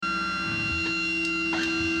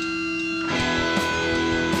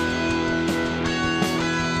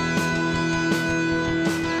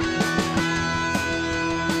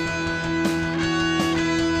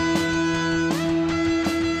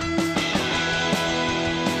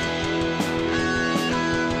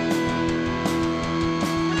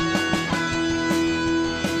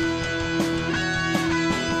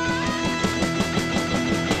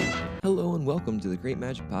Great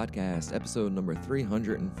Magic Podcast, episode number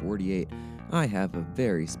 348. I have a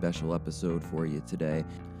very special episode for you today.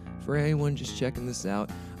 For anyone just checking this out,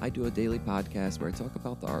 I do a daily podcast where I talk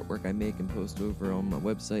about the artwork I make and post over on my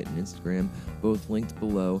website and Instagram, both linked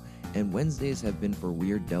below. And Wednesdays have been for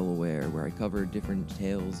Weird Delaware, where I cover different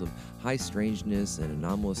tales of high strangeness and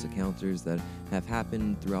anomalous encounters that have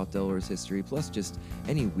happened throughout Delaware's history, plus just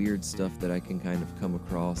any weird stuff that I can kind of come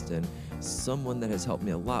across. And someone that has helped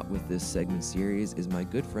me a lot with this segment series is my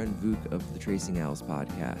good friend Vuk of the Tracing Owls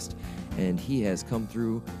podcast. And he has come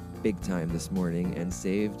through big time this morning and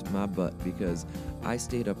saved my butt because I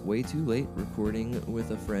stayed up way too late recording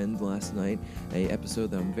with a friend last night, a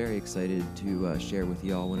episode that I'm very excited to share with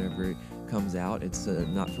y'all whenever it comes out. It's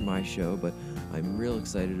not for my show, but I'm real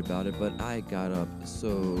excited about it. But I got up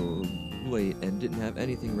so late and didn't have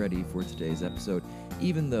anything ready for today's episode,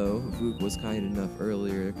 even though Vuk was kind enough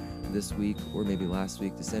earlier this week or maybe last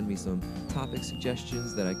week to send me some topic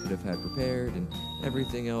suggestions that I could have had prepared, and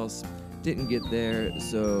everything else didn't get there.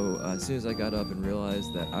 So as soon as I got up and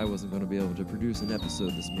realized that I wasn't going to be able to produce an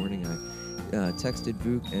episode this morning, I texted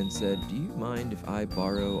Vuk and said, do you mind if I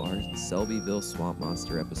borrow our Selbyville Swamp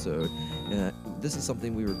Monster episode? This is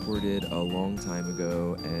something we recorded a long time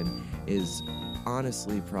ago and is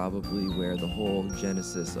honestly probably where the whole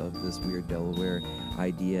genesis of this Weird Delaware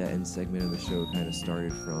idea and segment of the show kind of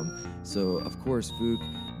started from. So of course Vuk,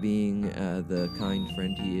 being the kind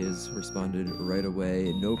friend he is, responded right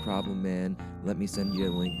away. No problem, man. Let me send you a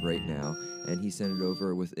link right now. And he sent it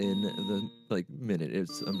over within the minute.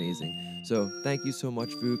 It's amazing. So thank you so much,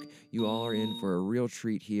 Vuk. You all are in for a real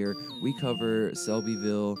treat here. We cover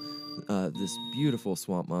Selbyville, this beautiful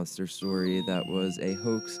swamp monster story that was a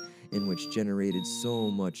hoax in which generated so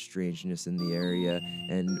much strangeness in the area.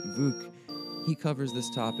 And Vuk, he covers this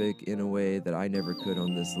topic in a way that I never could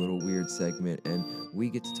on this little weird segment, and we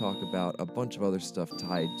get to talk about a bunch of other stuff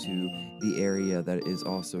tied to the area that is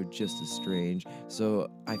also just as strange. So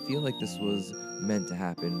I feel like this was meant to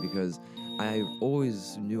happen because I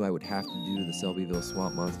always knew I would have to do the Selbyville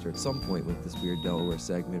Swamp Monster at some point with this Weird Delaware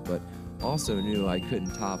segment, but also knew I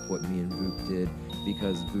couldn't top what me and Vuk did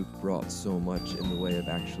because Vuk brought so much in the way of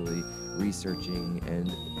actually researching,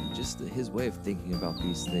 and just his way of thinking about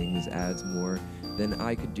these things adds more than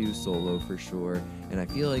I could do solo for sure. And I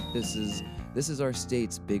feel like this is our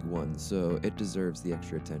state's big one, so it deserves the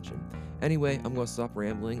extra attention. Anyway, I'm going to stop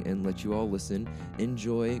rambling and let you all listen.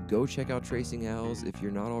 Enjoy. Go check out Tracing Owls if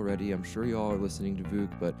you're not already. I'm sure you all are listening to Vuk,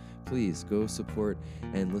 but please go support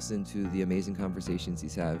and listen to the amazing conversations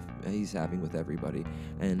he's having with everybody.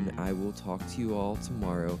 And I will talk to you all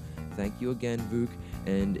tomorrow. Thank you again, Vuk,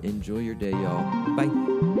 and enjoy your day, y'all. Bye.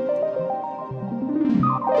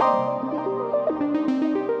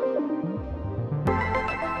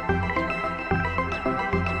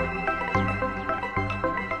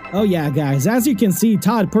 Oh yeah, guys, as you can see,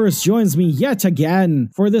 Todd Purse joins me yet again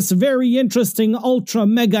for this very interesting, ultra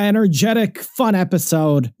mega energetic fun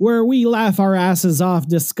episode where we laugh our asses off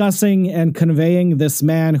discussing and conveying this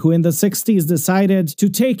man who in the 60s decided to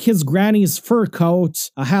take his granny's fur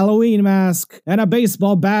coat, a Halloween mask, and a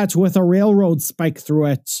baseball bat with a railroad spike through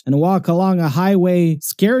it and walk along a highway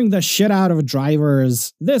scaring the shit out of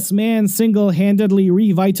drivers. This man single-handedly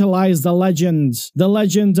revitalized the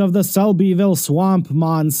legend of the Selbyville Swamp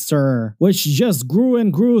Monster, which just grew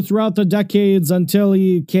and grew throughout the decades until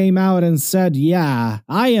he came out and said, yeah,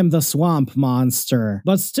 I am the Swamp Monster.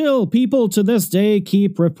 But still, people to this day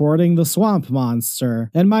keep reporting the Swamp Monster.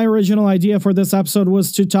 And my original idea for this episode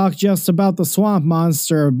was to talk just about the Swamp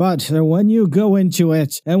Monster, but when you go into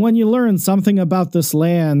it, and when you learn something about this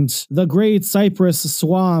land, the Great Cypress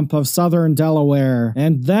Swamp of southern Delaware,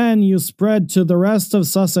 and then you spread to the rest of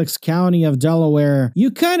Sussex County of Delaware, you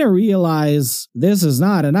kind of realize this is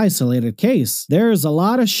not an isolated case. There's a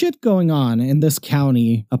lot of shit going on in this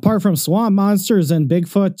county. Apart from swamp monsters and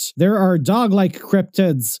Bigfoot, there are dog-like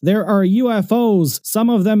cryptids, there are UFOs, some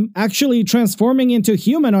of them actually transforming into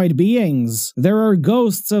humanoid beings. There are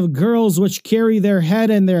ghosts of girls which carry their head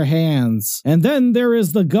in their hands. And then there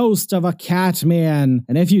is the ghost of a cat man,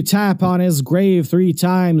 and if you tap on his grave 3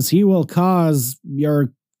 times, he will cause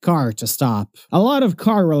your car to stop. A lot of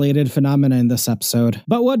car-related phenomena in this episode.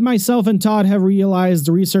 But what myself and Todd have realized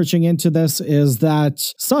researching into this is that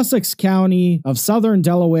Sussex County of southern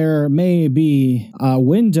Delaware may be a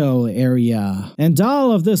window area. And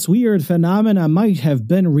all of this weird phenomena might have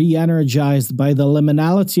been re-energized by the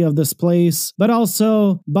liminality of this place, but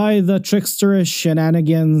also by the tricksterish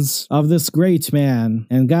shenanigans of this great man.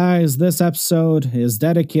 And guys, this episode is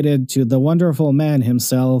dedicated to the wonderful man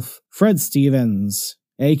himself, Fred Stevens,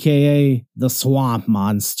 aka the Swamp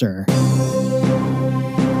Monster.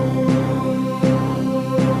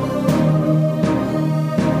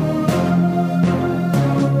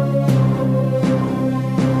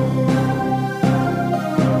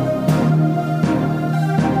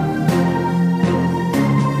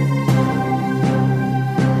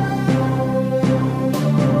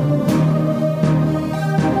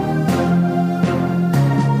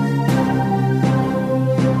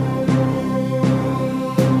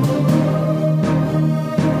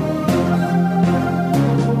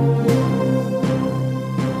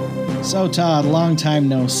 Todd, long time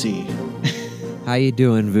no see. How you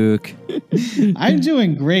doing, Vuk? I'm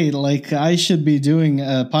doing great. Like, I should be doing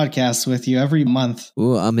a podcast with you every month.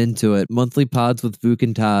 Ooh, I'm into it. Monthly pods with Vuk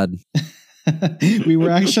and Todd. We were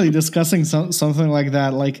actually discussing something like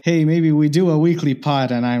that. Like, hey, maybe we do a weekly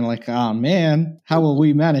pod. And I'm like, oh, man, how will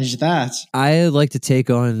we manage that? I like to take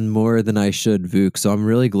on more than I should, Vuk. So I'm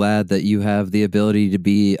really glad that you have the ability to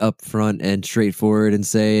be upfront and straightforward and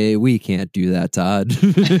say, we can't do that, Todd.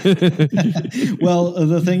 Well,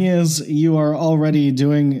 the thing is, you are already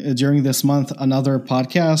doing during this month another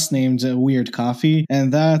podcast named Weird Coffee.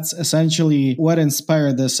 And that's essentially what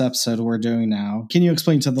inspired this episode we're doing now. Can you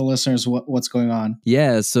explain to the listeners what's going on?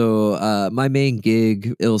 Yeah, so my main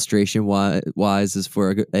gig, illustration-wise, is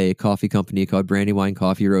for a coffee company called Brandywine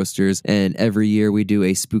Coffee Roasters, and every year we do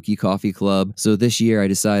a Spooky Coffee Club. So this year I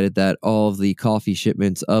decided that all of the coffee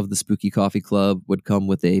shipments of the Spooky Coffee Club would come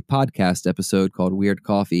with a podcast episode called Weird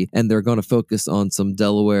Coffee, and they're going to focus on some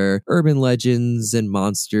Delaware urban legends and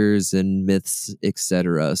monsters and myths,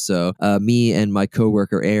 etc. So me and my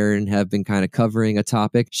coworker Erin have been kind of covering a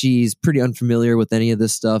topic. She's pretty unfamiliar with any of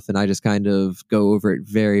this stuff, and I just kind of go over it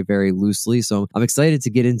very, very loosely. So I'm excited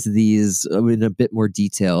to get into these in a bit more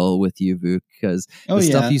detail with you, Vuk, because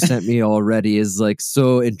stuff you sent me already is like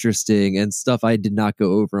so interesting and stuff I did not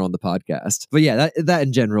go over on the podcast. But yeah, that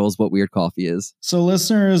in general is what Weird Coffee is. So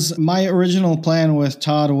listeners, my original plan with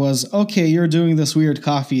Todd was, okay, you're doing this Weird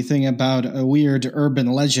Coffee thing about weird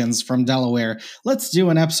urban legends from Delaware. Let's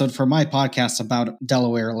do an episode for my podcast about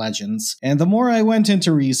Delaware legends. And the more I went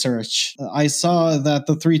into research, I saw that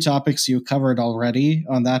the three topics you covered already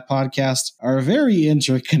on that podcast are very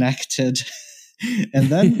interconnected. And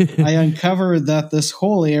then I uncovered that this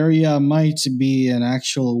whole area might be an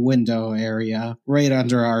actual window area right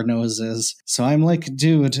under our noses. So I'm like,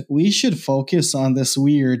 dude, we should focus on this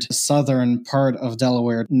weird southern part of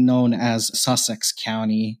Delaware known as Sussex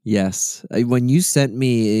County. Yes. When you sent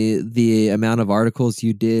me the amount of articles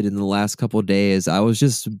you did in the last couple of days, I was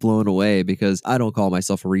just blown away because I don't call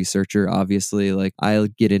myself a researcher, obviously. Like, I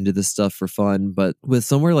get into this stuff for fun. But with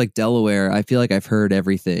somewhere like Delaware, I feel like I've heard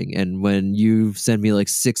everything. And when you send me like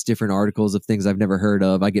 6 different articles of things I've never heard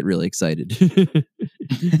of, I get really excited.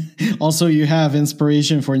 Also, you have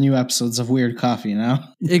inspiration for new episodes of Weird Coffee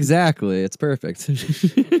now. Exactly. It's perfect.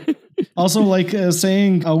 Also, like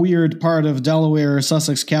saying a weird part of Delaware or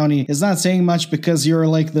Sussex County is not saying much because you're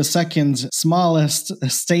like the second smallest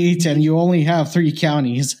state and you only have 3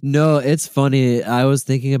 counties. No, it's funny. I was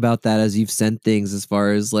thinking about that as you've sent things as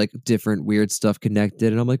far as like different weird stuff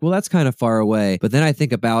connected. And I'm like, well, that's kind of far away. But then I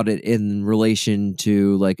think about it in relation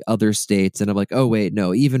to like other states. And I'm like, oh, wait,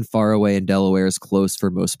 no, even far away in Delaware is close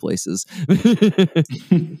for most places.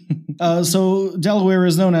 So Delaware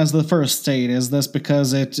is known as the first state. Is this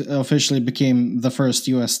because it officially became the first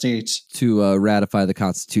U.S. state to ratify the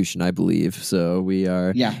Constitution, I believe? So we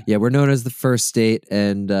are, we're known as the first state,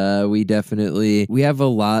 and we have a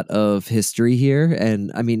lot of history here.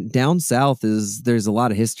 And I mean, down south there's a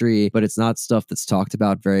lot of history, but it's not stuff that's talked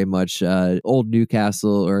about very much. Old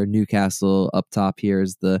Newcastle up top here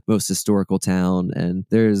is the most historical town, and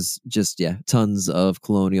there's just tons of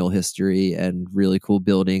colonial history and really cool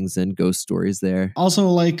buildings and ghost stories there. Also,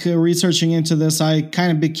 like researching into this, I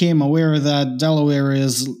kind of became aware that Delaware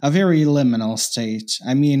is a very liminal state.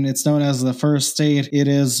 I mean, it's known as the first state. It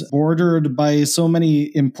is bordered by so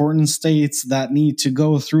many important states that need to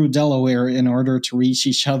go through Delaware in order to reach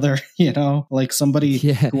each other, you know? Like somebody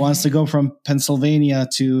who wants to go from Pennsylvania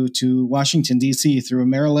to Washington, D.C. through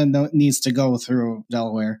Maryland needs to go through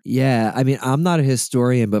Delaware. Yeah, I mean, I'm not a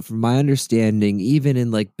historian, but from my understanding, even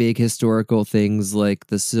in like big historical things like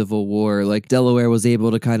the Civil War, like Delaware was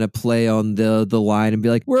able to kind of play on the line and be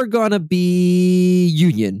like, we're gonna be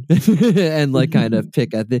Union and like kind of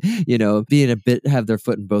pick at the, have their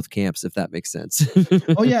foot in both camps, if that makes sense.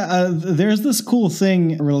 Oh yeah, there's this cool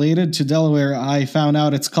thing related to Delaware. I found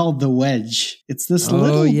out it's called the Wedge. It's this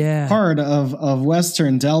little part of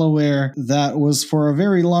Western Delaware that was for a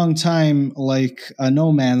very long time like a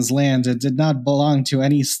no man's land. It did not belong to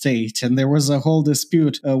any state, and there was a whole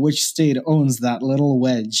dispute which state owns that little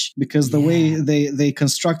wedge, because the way they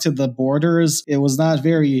constructed the borders, it was not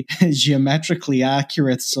very geometrically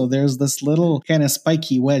accurate. So there's this little kind of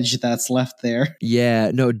spiky wedge that's left there.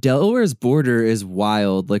 Yeah, no, Delaware's border is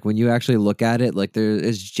wild. Like when you actually look at it, like there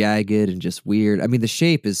is jagged and just weird. I mean, the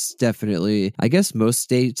shape is definitely, I guess most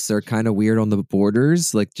states are kind of weird on the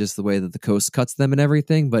borders, like just the way that the coast cuts them and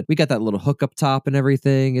everything. But we got that little hook up top and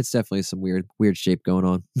everything. It's definitely some weird shape going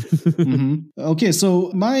on. Okay,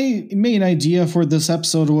 so my main idea for this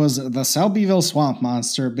episode was the Selbyville swamp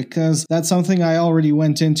monster, because that's something I already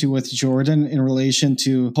went into into with Jordan in relation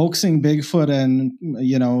to hoaxing Bigfoot and,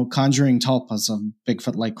 conjuring tulpas of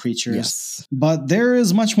Bigfoot-like creatures. Yes. But there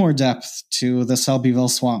is much more depth to the Selbyville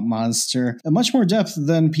swamp monster, much more depth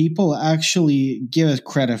than people actually give it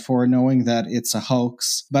credit for, knowing that it's a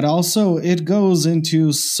hoax. But also, it goes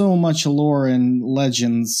into so much lore and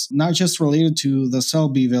legends, not just related to the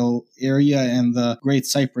Selbyville area and the Great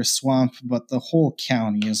Cypress Swamp, but the whole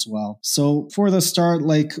county as well. So for the start,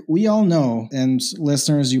 like we all know, and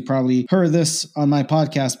listeners, you probably heard this on my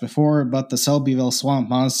podcast before, but the Selbyville swamp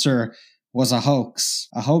monster was a hoax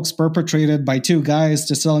perpetrated by two guys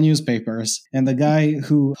to sell newspapers. And the guy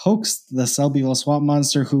who hoaxed the Selbyville swamp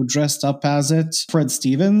monster, who dressed up as it, Fred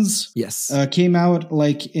Stevens, yes, came out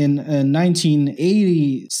like in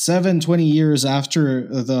 1987, 20 years after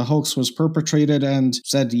the hoax was perpetrated, and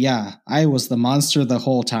said, yeah, I was the monster the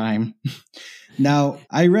whole time. Now,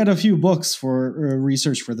 I read a few books for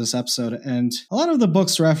research for this episode, and a lot of the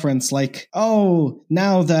books reference like, oh,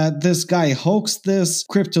 now that this guy hoaxed this,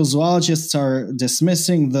 cryptozoologists are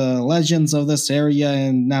dismissing the legends of this area,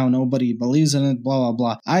 and now nobody believes in it, blah, blah,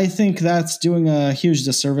 blah. I think that's doing a huge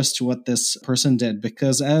disservice to what this person did,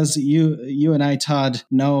 because as you and I, Todd,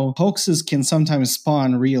 know, hoaxes can sometimes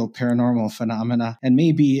spawn real paranormal phenomena and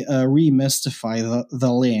maybe remystify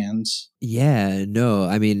the land. Yeah, no,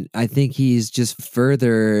 I mean, I think he's just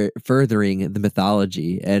furthering the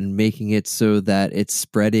mythology and making it so that it's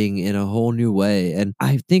spreading in a whole new way. And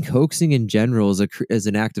I think hoaxing in general is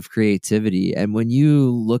an act of creativity. And when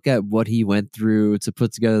you look at what he went through to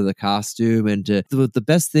put together the costume, and the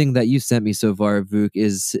best thing that you sent me so far, Vuk,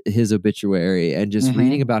 is his obituary, and just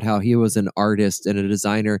reading about how he was an artist and a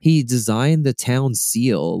designer. He designed the town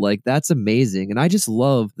seal. Like, that's amazing. And I just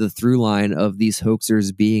love the through line of these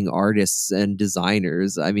hoaxers being artists and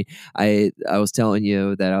designers. I mean, I was telling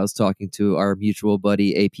you that I was talking to our mutual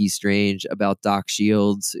buddy AP Strange about Doc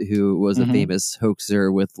Shields, who was a famous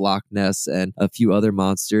hoaxer with Loch Ness and a few other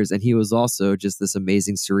monsters, and he was also just this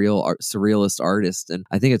amazing surrealist artist. And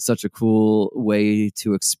I think it's such a cool way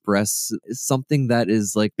to express something that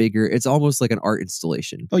is like bigger. It's almost like an art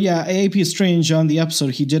installation. Oh yeah, AP Strange on the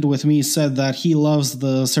episode he did with me said that he loves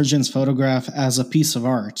the surgeon's photograph as a piece of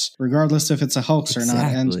art, regardless if it's a hoax or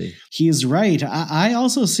not. And he's right. I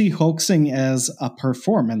also see hoaxing as a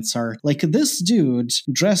performance art. Like, this dude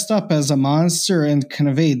dressed up as a monster and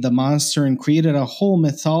conveyed the monster and created a whole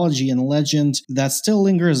mythology and legend that still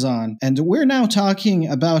lingers on. And we're now talking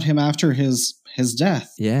about him after his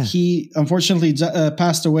death. Yeah. He unfortunately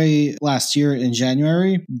passed away last year in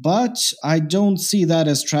January, but I don't see that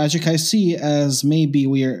as tragic. I see as maybe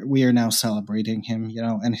we are now celebrating him,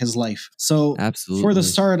 and his life. So absolutely. For the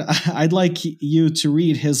start, I'd like you to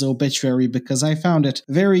read his obituary because I found it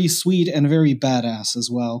very sweet and very badass as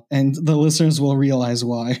well. And the listeners will realize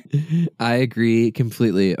why. I agree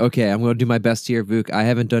completely. Okay, I'm going to do my best here, Vuk. I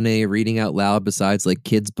haven't done any reading out loud besides like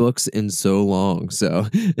kids' books in so long. So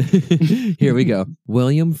here we go.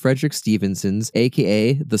 William Frederick Stevensons,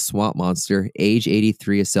 aka the Swamp Monster, age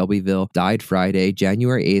 83 of Selbyville, died Friday,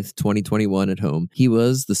 January 8th, 2021 at home. He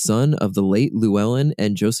was the son of the late Llewellyn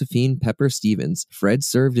and Josephine Pepper Stevens. Fred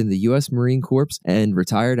served in the U.S. Marine Corps and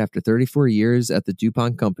retired after 34 years at the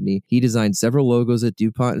DuPont Company. He designed several logos at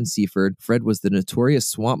DuPont and Seaford. Fred was the notorious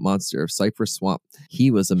Swamp Monster of Cypress Swamp.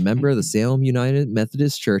 He was a member of the Salem United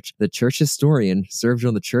Methodist Church, the church historian, served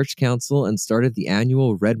on the church council, and started the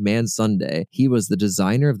annual Red Man Sunday. He was the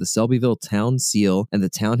designer of the Selbyville Town Seal and the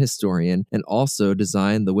town historian, and also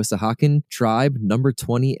designed the Wissahickon Tribe Number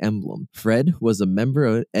 20 emblem. Fred was a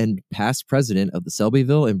member and past president of the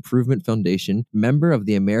Selbyville Improvement Foundation, member of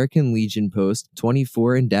the American Legion Post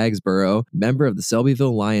 24 in Dagsboro, member of the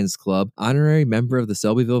Selbyville Lions Club, honorary member of the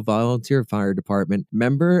Selbyville Volunteer Fire Department,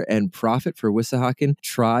 member and prophet for Wissahickon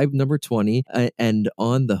Tribe Number 20, and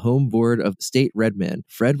on the home board of State Redman.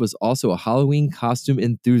 Fred was also a Halloween costume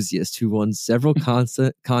enthusiast who won several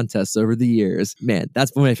contests over the years. Man,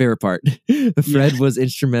 that's my favorite part. Fred was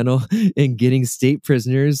instrumental in getting state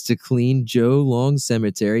prisoners to clean Joe Long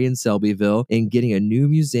Cemetery in Selbyville and getting a new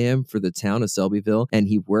museum for the town of Selbyville, and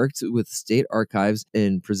he worked with state archives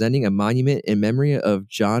in presenting a monument in memory of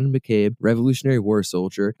John McCabe, Revolutionary War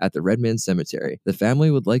soldier, at the Redman Cemetery. The family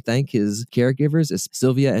would like to thank his caregivers as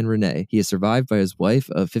Sylvia and Renee. He is survived by his wife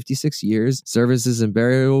of 56 years. Services and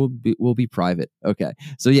burial will be private. Okay,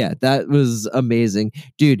 so yeah, that was amazing.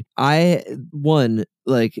 Dude,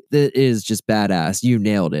 like, that is just badass. You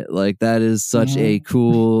nailed it. Like, that is such a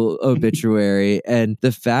cool obituary. And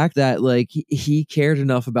the fact that, like, he cared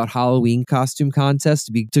enough about Halloween costume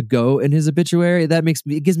contest to go in his obituary,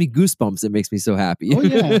 it gives me goosebumps. It makes me so happy. Oh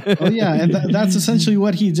yeah. And that's essentially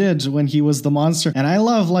what he did when he was the monster. And I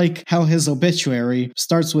love, like, how his obituary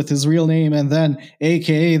starts with his real name and then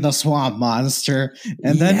AKA the Swamp Monster.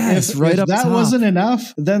 And then if that wasn't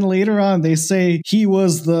enough, then later on they say he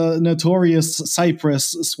was the notorious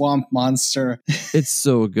Cypress Swamp Monster. It's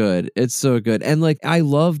so good. It's so good. And, like, I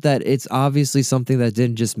love that it's obviously something that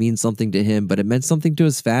didn't just mean something to him, but it meant something to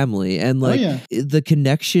his family. And, like, the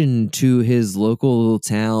connection to his local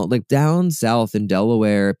town, like down south in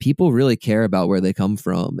Delaware, people really care about where they come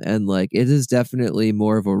from. And, like, it is definitely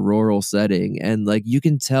more of a rural setting. And, like, you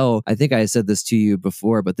can tell, I think I said this to you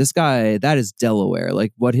before, but this guy, that is Delaware.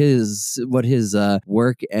 Like, what his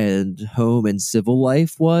work and home and civil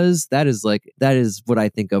life was, that is what I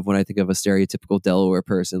think of when I think of a stereotypical Delaware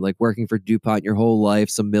person, like working for DuPont your whole life,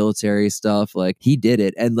 some military stuff. Like, he did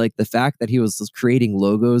it. And, like, the fact that he was creating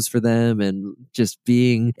logos for them and just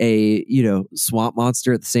being a, swamp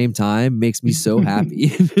monster at the same time makes me so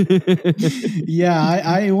happy. Yeah,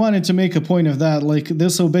 I wanted to make a point of that. Like,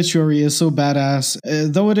 this obituary is so badass,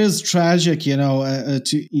 though it is tragic,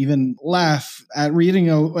 to even laugh at reading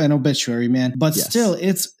an obituary, man. But still,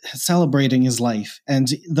 it's celebrating his life. And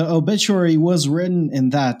the obituary was written in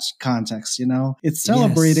that context, It's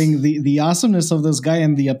celebrating the awesomeness of this guy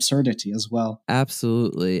and the absurdity as well.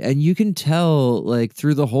 Absolutely. And you can tell, like,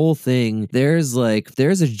 through the whole thing, there's a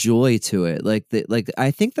joy to it. Like,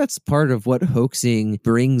 I think that's part of what hoaxing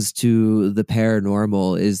brings to the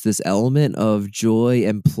paranormal, is this element of joy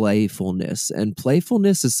and playfulness. And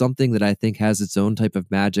playfulness is something that I think has its own type of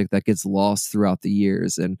magic that gets lost throughout the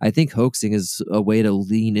years. And I think hoaxing is a way to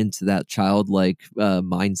lean into that childlike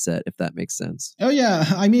mindset, if that makes sense. Oh, yeah.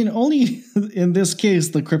 I mean, only in this case,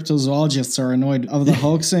 the cryptozoologists are annoyed of the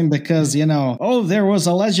hoaxing because, there was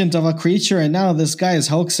a legend of a creature and now this guy is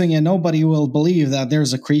hoaxing and nobody will believe that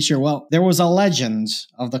there's a creature. Well, there was a legend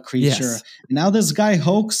of the creature. Yes. Now this guy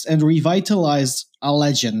hoaxed and revitalized a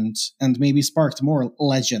legend and maybe sparked more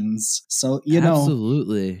legends. So,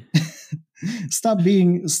 Absolutely. Stop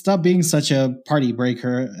being such a party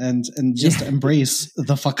breaker and just embrace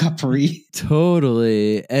the fuck-uppery.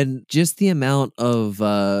 Totally. And just the amount of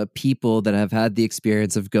people that have had the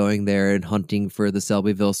experience of going there and hunting for the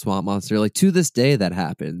Selbyville swamp monster, like, to this day that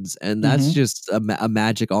happens. And that's just a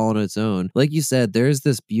magic all on its own. Like you said, there's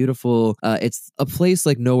this beautiful, it's a place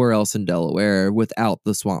like nowhere else in Delaware without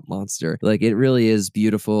the swamp monster. Like, it really is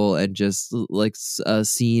beautiful and just like a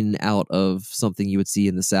scene out of something you would see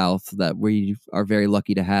in the South that we are very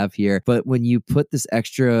lucky to have here. But when you put this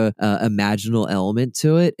extra imaginal element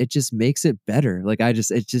to it, it just makes it better. Like,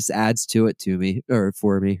 it just adds to it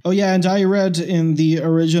for me. Oh yeah, and I read in the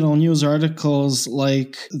original news articles,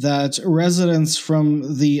 like, that residents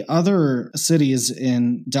from the other cities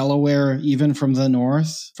in Delaware, even from the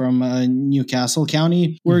north, from Newcastle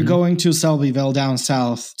County, were going to Selbyville down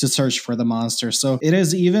south to search for the monster. So it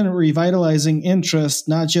is even revitalizing interest,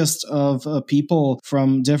 not just of people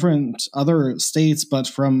from different other states, but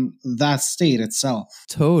from that state itself.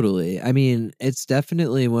 Totally. I mean, it's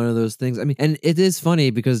definitely one of those things. I mean, and it is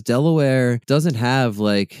funny because Delaware doesn't have,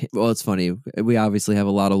 like, well, it's funny. We obviously have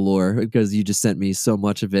a lot of lore because you just sent me so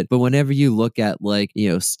much of it. But whenever you look at, like,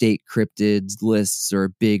 state cryptid lists or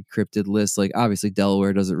big cryptid lists, like, obviously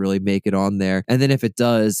Delaware doesn't really make it on there. And then if it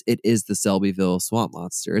does, it is the Selbyville swamp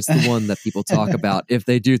monster. It's the one that people talk about if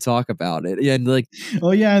they do talk about it. And, like,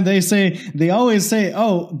 oh yeah, and they always say,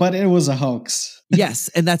 oh, but it was a hoax. Yes,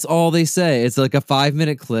 and that's all they say. It's like a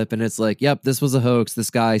 5-minute clip, and it's like, yep, this was a hoax. This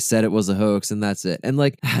guy said it was a hoax, and that's it. And,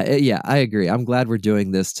 like, yeah, I agree. I'm glad we're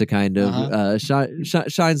doing this to kind of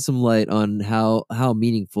shine some light on how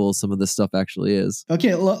meaningful some of this stuff actually is.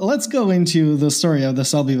 Okay, let's go into the story of the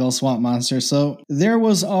Selbyville swamp monster. So there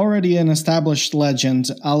was already an established legend,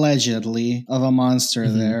 allegedly, of a monster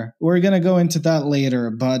there. We're going to go into that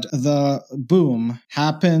later, but the boom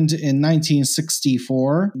happened in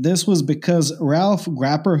 1964. This was because Ralph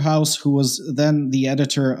Grapperhaus, who was then the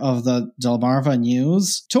editor of the Delmarva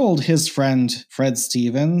News, told his friend Fred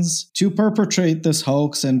Stevens to perpetrate this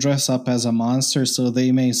hoax and dress up as a monster so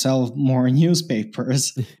they may sell more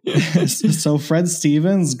newspapers. So Fred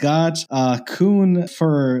Stevens got a coon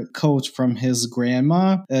fur coat from his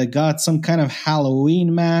grandma, got some kind of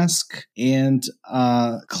Halloween mask, and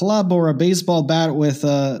a club or a baseball bat with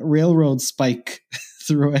a railroad spike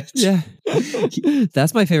through it. Yeah.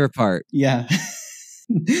 That's my favorite part. Yeah.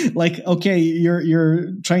 Like, okay,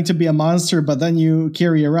 you're trying to be a monster, but then you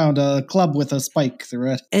carry around a club with a spike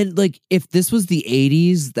through it. And like, if this was the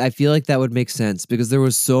 80s, I feel like that would make sense because there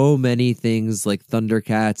was so many things like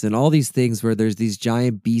Thundercats and all these things where there's these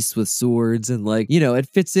giant beasts with swords and like, you know, it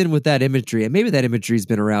fits in with that imagery. And maybe that imagery's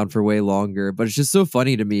been around for way longer, but it's just so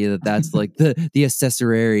funny to me that that's like the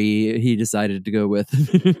accessory he decided to go with.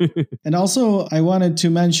 And also, I wanted to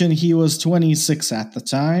mention he was 26 at the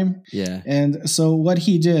time. Yeah. And so what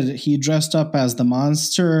he did, he dressed up as the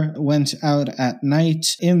monster, went out at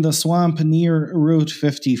night in the swamp near Route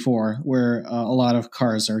 54, where a lot of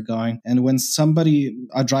cars are going. And when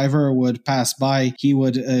a driver would pass by, he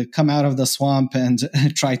would come out of the swamp and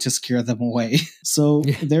try to scare them away. So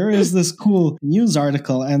there is this cool news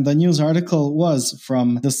article, and the news article was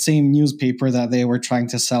from the same newspaper that they were trying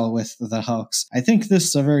to sell with the hoax. I think this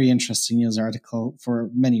is a very interesting news article for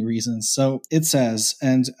many reasons. So it says,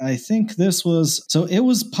 and I think it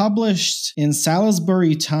was published in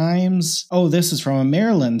Salisbury Times. Oh, this is from a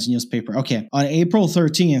Maryland newspaper. Okay. On April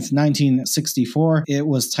 13th, 1964, it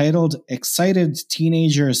was titled, "Excited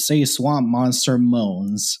Teenagers Say Swamp Monster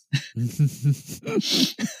Moans."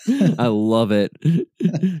 I love it.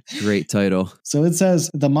 Great title. So it says,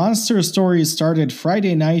 the monster story started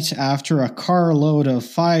Friday night after a carload of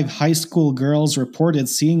 5 high school girls reported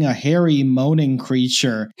seeing a hairy moaning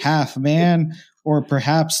creature, half man, or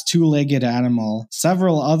perhaps 2-legged animal.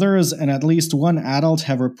 Several others and at least one adult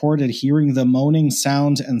have reported hearing the moaning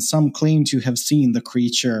sound, and some claim to have seen the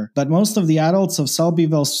creature. But most of the adults of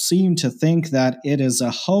Selbyville seem to think that it is a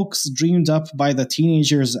hoax dreamed up by the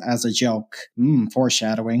teenagers as a joke.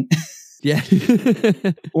 Foreshadowing. Yeah.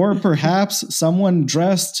 Or perhaps someone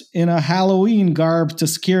dressed in a Halloween garb to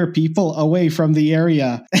scare people away from the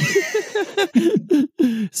area.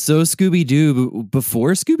 So Scooby-Doo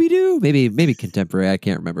before Scooby-Doo? Maybe contemporary, I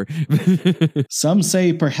can't remember. Some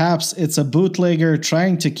say perhaps it's a bootlegger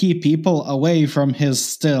trying to keep people away from his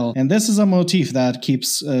still. And this is a motif that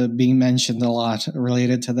keeps being mentioned a lot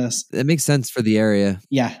related to this. It makes sense for the area.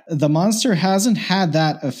 Yeah, the monster hasn't had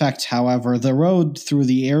that effect, however. The road through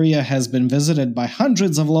the area has been visited by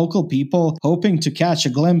hundreds of local people hoping to catch a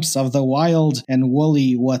glimpse of the wild and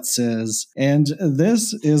woolly what's-is. And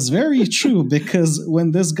this is very true because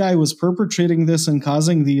when this guy was perpetrating this and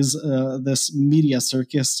causing this media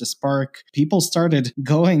circus to spark, people started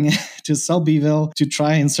going to Selbyville to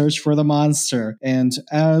try and search for the monster. And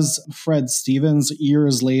as Fred Stevens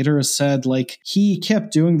years later said, like, he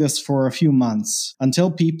kept doing this for a few months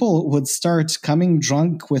until people would start coming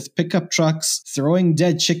drunk with pickup trucks, throwing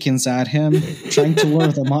dead chickens at him, trying to lure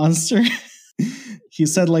the monster. He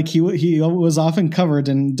said, like, he was often covered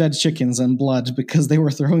in dead chickens and blood because they were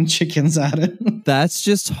throwing chickens at him. That's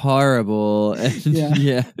just horrible.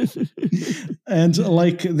 Yeah. And,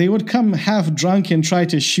 like, they would come half drunk and try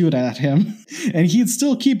to shoot at him. And he'd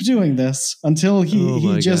still keep doing this until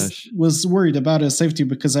he just was worried about his safety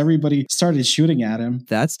because everybody started shooting at him.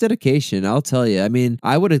 That's dedication, I'll tell you. I mean,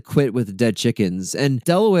 I would have quit with dead chickens. And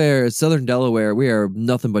Delaware, southern Delaware, we are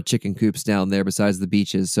nothing but chicken coops down there besides the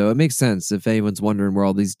beaches. So it makes sense if anyone's wondering where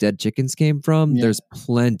all these dead chickens came from. Yeah. There's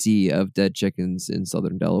plenty of dead chickens in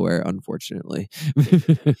southern Delaware, unfortunately.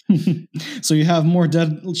 So you have more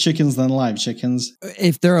dead chickens than live chickens.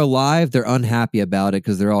 If they're alive, they're unhappy about it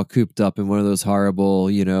because they're all cooped up in one of those horrible,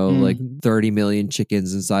 like 30 million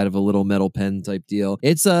chickens inside of a little metal pen type deal.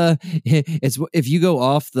 It's if you go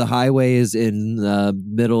off the highways in the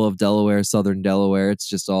middle of Delaware, southern Delaware, it's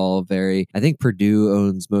just all very, I think Purdue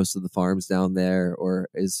owns most of the farms down there or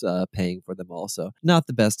is paying for them also. Not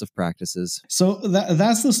the best of practices. So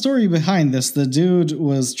that's the story behind this. The dude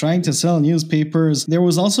was trying to sell newspapers. There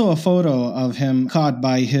was also a photo of him caught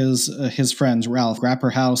by his friend Ralph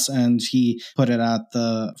Grapperhaus, and he put it at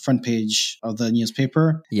the front page of the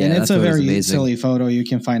newspaper. Yeah, and it's a very silly photo. You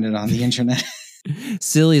can find it on the internet.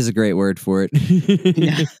 Silly is a great word for it.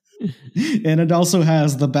 Yeah. And it also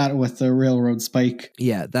has the bat with the railroad spike.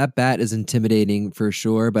 Yeah, that bat is intimidating for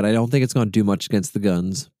sure, but I don't think it's going to do much against the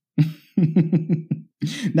guns.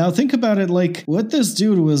 Now think about it, like what this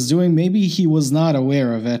dude was doing, maybe he was not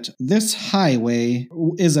aware of it. This highway,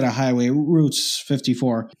 is it a highway? Route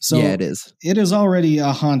 54. So yeah, it is. It is already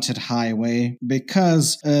a haunted highway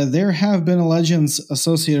because there have been legends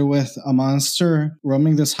associated with a monster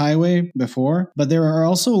roaming this highway before, but there are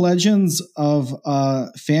also legends of a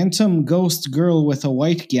phantom ghost girl with a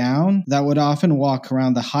white gown that would often walk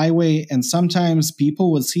around the highway, and sometimes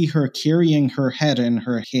people would see her carrying her head in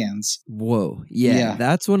her hands. Whoa. Yeah.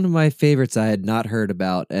 That's one of my favorites I had not heard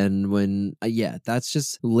about. And when, that's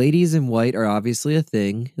just ladies in white are obviously a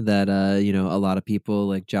thing that, a lot of people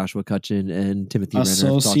like Joshua Cutchin and Timothy Renner have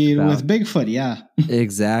talked associated about. with Bigfoot, yeah.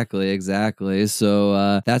 Exactly.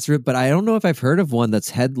 So that's but I don't know if I've heard of one that's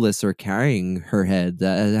headless or carrying her head.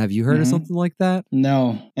 Have you heard of something like that?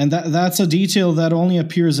 No, and that's a detail that only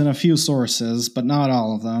appears in a few sources, but not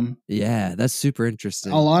all of them. Yeah, that's super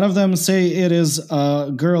interesting. A lot of them say it is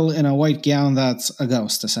a girl in a white gown that's a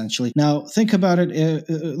ghost, essentially. Now, think about it.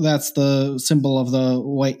 That's the symbol of the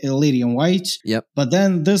white lady in white. Yep. But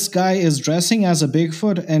then this guy is dressing as a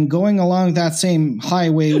Bigfoot and going along that same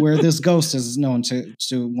highway where this ghost is known to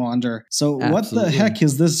wander. So Absolutely. What the heck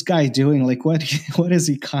is this guy doing? Like, what is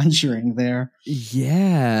he conjuring there?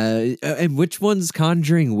 Yeah. And which one's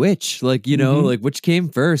conjuring which? Like, like which came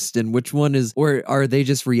first and which one is, or are they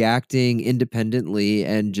just reacting independently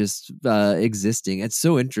and just existing? It's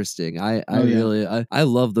so interesting. I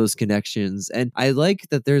love those connections. And I like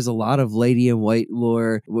that there's a lot of lady in white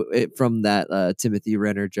lore from that Timothy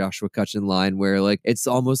Renner, Joshua Cutchin line where like, it's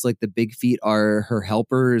almost like the big feet are her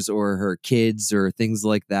helpers or her kids or things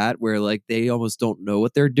like that, where like they almost don't know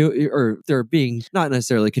what they're doing or they're being not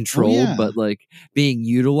necessarily controlled, but like being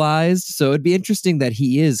utilized. So it'd be interesting that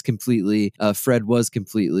he is completely, Fred was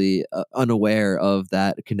completely unaware of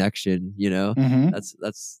that connection, That's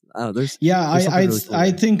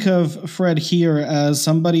I think of Fred here as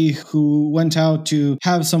somebody who went out to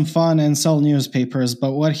have some fun and sell newspapers,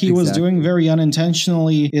 but what he was doing very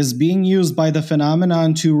unintentionally is being used by the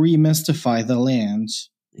phenomenon to remystify the land.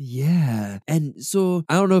 Yeah. And so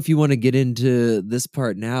I don't know if you want to get into this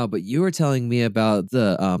part now, but you were telling me about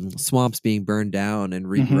the swamps being burned down and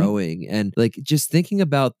regrowing. And like just thinking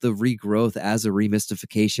about the regrowth as a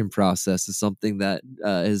remystification process is something that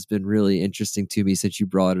has been really interesting to me since you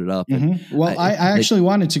brought it up. And well, I actually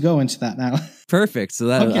wanted to go into that now. Perfect. So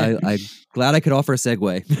that I'm glad I could offer a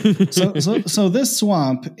segue. so this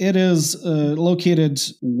swamp, it is located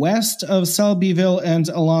west of Selbyville and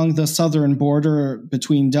along the southern border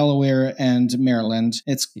between Delaware and Maryland.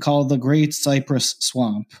 It's called the Great Cypress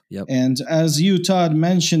Swamp. Yep. And as you, Todd,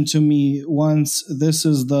 mentioned to me once, this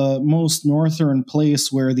is the most northern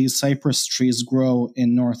place where these cypress trees grow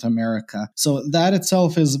in North America. So that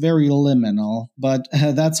itself is very liminal, but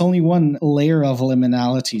that's only one layer of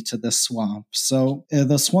liminality to this swamp. So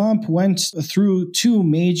the swamp went through two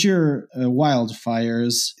major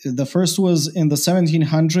wildfires. The first was in the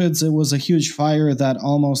 1700s. It was a huge fire that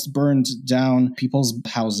almost burned down people's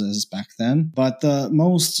houses back then. But the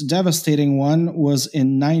most devastating one was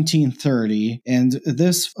in 1930. And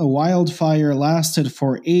this wildfire lasted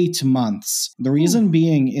for 8 months. The reason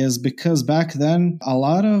being is because back then, a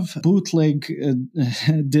lot of bootleg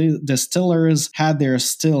distillers had their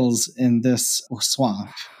stills in this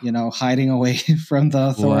swamp, hiding away from the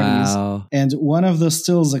authorities. Wow. And one of the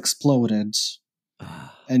stills exploded.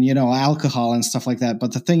 And, alcohol and stuff like that.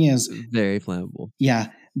 But the thing is... very flammable. Yeah.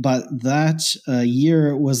 But that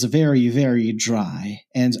year was very, very dry.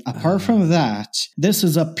 And apart from that, this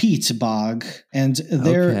is a peat bog, and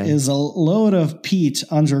there is a load of peat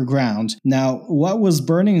underground. Now, what was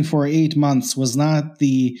burning for 8 months was not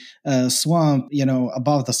the swamp,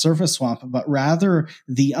 above the surface swamp, but rather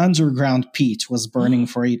the underground peat was burning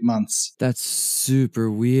for 8 months. That's super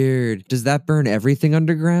weird. Does that burn everything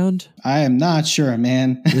underground? I am not sure,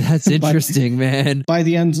 man. That's interesting, man. By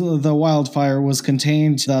the end, the wildfire was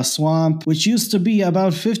contained. The swamp, which used to be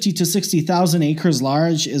about 50 to 60,000 acres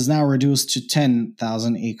large, is now reduced to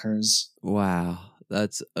 10,000 acres. Wow,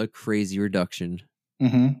 that's a crazy reduction.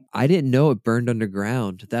 Mm-hmm. I didn't know it burned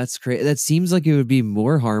underground. That's crazy. That seems like it would be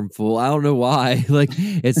more harmful. I don't know why. Like,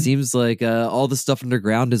 it seems like all the stuff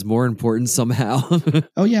underground is more important somehow.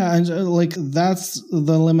 Oh yeah, and that's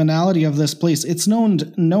the liminality of this place. It's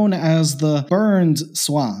known as the burned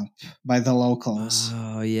swamp by the locals.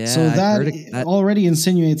 Oh yeah. So that already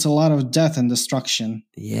insinuates a lot of death and destruction.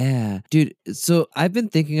 Yeah, dude. So I've been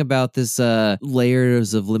thinking about this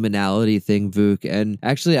layers of liminality thing, Vuk, and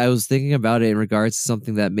actually I was thinking about it in regards to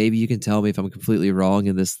something that maybe you can tell me if I'm completely wrong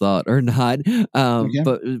in this thought or not.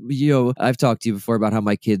 But I've talked to you before about how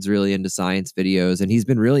my kid's really into science videos, and he's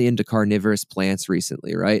been really into carnivorous plants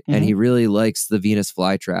recently, right? Mm-hmm. And he really likes the Venus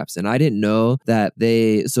flytraps, and I didn't know that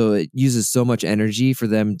so it uses so much energy for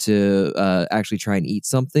them to actually try and eat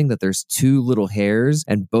something that there's two little hairs,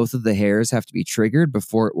 and both of the hairs have to be triggered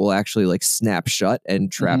before it will actually like snap shut and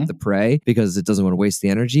trap the prey because it doesn't want to waste the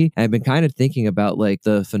energy. And I've been kind of thinking about like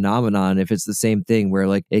the phenomenon, if it's the same thing thing where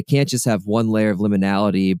like it can't just have one layer of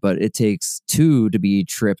liminality, but it takes two to be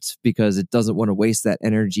tripped because it doesn't want to waste that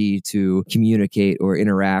energy to communicate or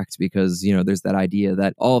interact, because, you know, there's that idea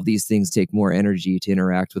that all of these things take more energy to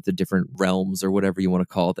interact with the different realms or whatever you want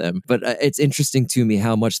to call them. But it's interesting to me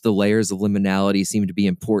how much the layers of liminality seem to be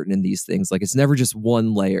important in these things. Like it's never just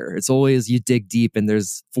one layer. It's always you dig deep and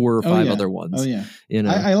there's 4 or 5 other ones. Oh yeah. You know,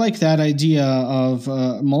 I like that idea of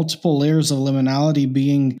multiple layers of liminality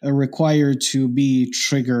being required to be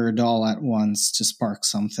triggered all at once to spark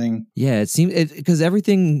something. Yeah, it seems because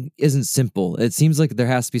everything isn't simple. It seems like there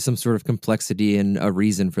has to be some sort of complexity and a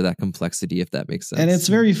reason for that complexity, if that makes sense. And it's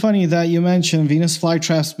very funny that you mentioned Venus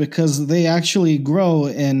flytraps because they actually grow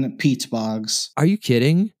in peat bogs. Are you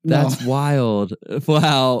kidding? No. That's wild.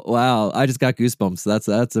 Wow. I just got goosebumps.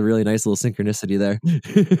 That's a really nice little synchronicity there.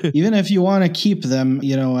 Even if you want to keep them,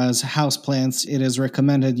 you know, as houseplants, it is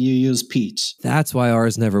recommended you use peat. That's why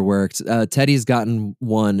ours never worked. Teddy's gotten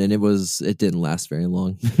one and it didn't last very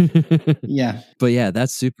long. Yeah. But yeah,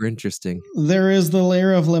 that's super interesting. There is the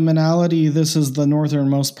layer of liminality. This is the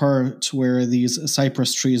northernmost part where these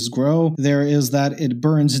cypress trees grow. There is that it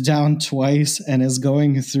burns down twice and is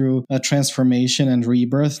going through a transformation and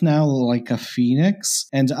rebirth now, like a phoenix.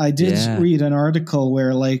 And I did read an article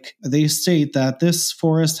where like they state that this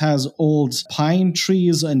forest has old pine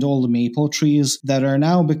trees and old maple trees that are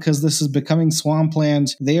now, because this is becoming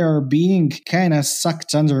swampland, they are being kind of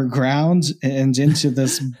sucked underground and into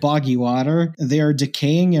this boggy water. They are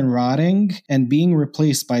decaying and rotting and being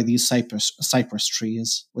replaced by these cypress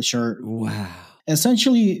trees, which are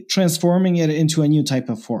essentially transforming it into a new type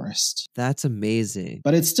of forest. That's amazing.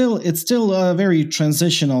 But it's still a very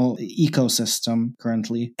transitional ecosystem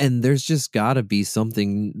currently. And there's just got to be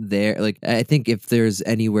something there. Like, I think if there's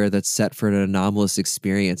anywhere that's set for an anomalous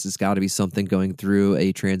experience, it's got to be something going through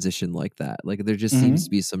a transition like that. Like, there just seems to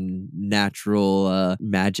be some natural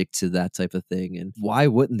magic to that type of thing. And why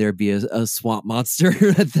wouldn't there be a swamp monster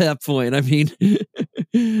at that point? I mean,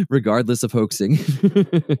 regardless of hoaxing.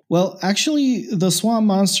 Well, actually, the swamp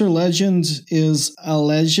monster legend is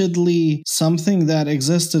allegedly something that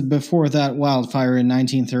existed before that wildfire in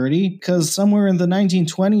 1930, because somewhere in the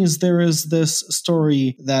 1920s, there is this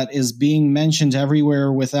story that is being mentioned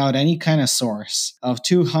everywhere without any kind of source of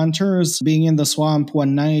 2 hunters being in the swamp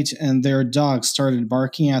one night and their dog started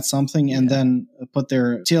barking at something and then put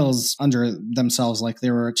their tails under themselves like they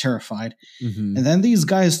were terrified. And then these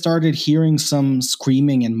guys started hearing some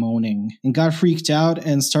screaming and moaning and got freaked out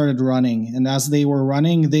and started running. And as they were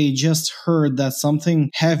running, they just heard that something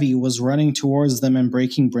heavy was running towards them and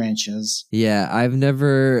breaking branches. Yeah,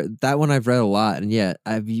 that one I've read a lot. And yeah,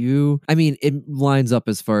 I mean, it lines up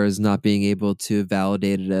as far as not being able to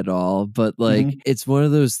validate it at all. But like, it's one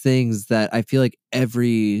of those things that I feel like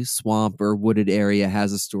every swamp or wooded area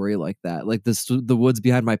has a story like that. Like the woods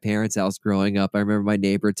behind my parents' house growing up, I remember my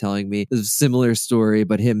neighbor telling me a similar story,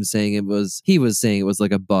 but he was saying it was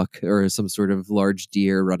like a buck or some sort of large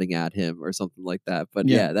deer running at him or something like that. But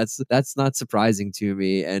yeah, that's not surprising to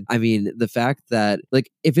me. And I mean, the fact that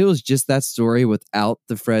like if it was just that story without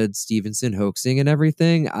the Fred Stevenson hoaxing and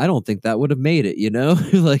everything, I don't think that would have made it, you know?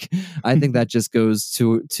 Like I think that just goes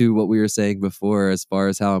to what we were saying before as far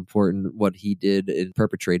as how important what he did in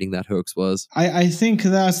perpetrating that hoax was. I think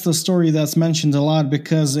that's the story that's mentioned a lot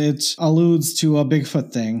because it alludes to a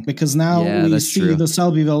Bigfoot thing. Because now we see the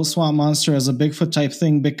Selbyville swamp monster as a Bigfoot type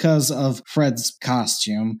thing because of Fred's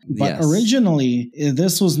costume. But originally,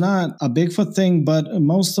 this was not a Bigfoot thing, but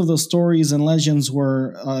most of the stories and legends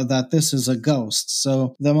were that this is a ghost.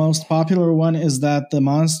 So the most popular one is that the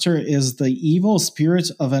monster is the evil spirit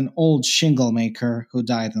of an old shingle maker who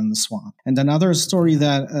died in the swamp. And another story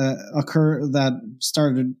that that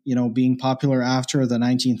started, being popular after the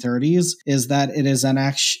 1930s is that it is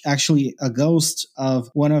actually a ghost of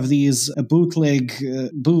one of these bootleg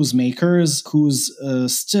booze makers who's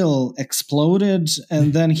still exploded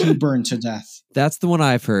and then he burned to death. That's the one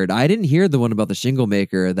I've heard. I didn't hear the one about the shingle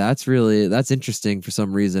maker. That's interesting for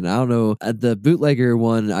some reason. I don't know. The bootlegger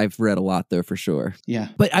one, I've read a lot though, for sure. Yeah.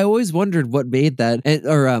 But I always wondered what made that,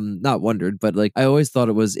 not wondered, but like I always thought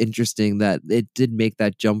it was interesting that it did make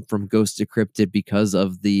that jump from ghost to cryptid because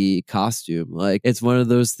of the costume. Like it's one of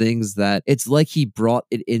those things that it's like he brought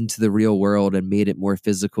it into the real world and made it more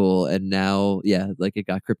physical. And now, like it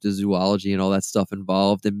got cryptozoology and all that stuff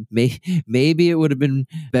involved. And maybe it would have been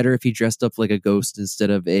better if he dressed up like a ghost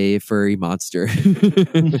instead of a furry monster.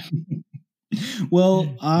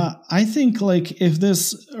 Well, I think like if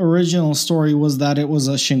this original story was that it was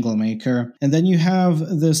a shingle maker, and then you have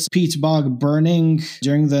this peat bog burning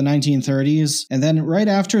during the 1930s, and then right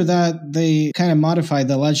after that they kind of modify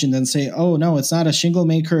the legend and say, "Oh no, it's not a shingle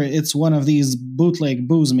maker; it's one of these bootleg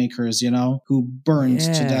booze makers, who burned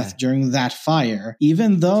to death during that fire."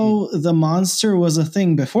 Even though the monster was a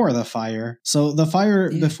thing before the fire, so the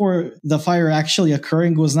fire before the fire actually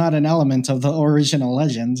occurring was not an element of the original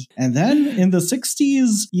legend, and then in the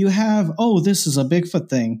 60s, you have, this is a Bigfoot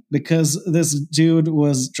thing because this dude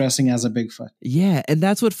was dressing as a Bigfoot. Yeah, and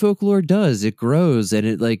that's what folklore does. It grows and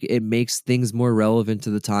it makes things more relevant to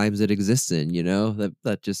the times it exists in,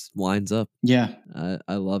 that just lines up. Yeah.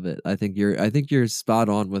 I love it. I think you're spot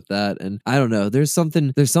on with that. And I don't know, there's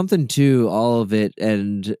something to all of it,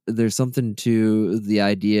 and there's something to the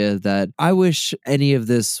idea that I wish any of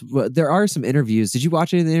this, there are some interviews. Did you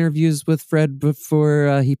watch any of the interviews with Fred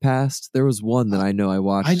before he passed? There was one that I know I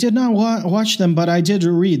watched. I did not watch them, but I did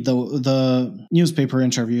read the newspaper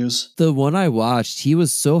interviews. The one I watched, he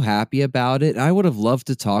was so happy about it. I would have loved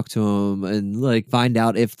to talk to him and find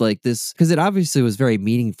out if this, because it obviously was very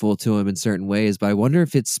meaningful to him in certain ways, but I wonder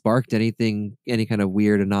if it sparked any kind of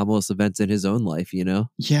weird anomalous events in his own life,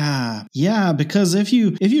 Yeah, because if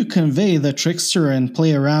you convey the trickster and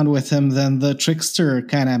play around with him, then the trickster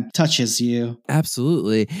kind of touches you.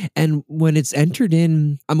 Absolutely. And when it's entered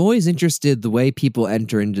in, I'm always interested the way people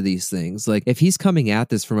enter into these things. Like if he's coming at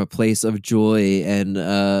this from a place of joy and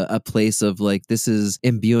a place of this is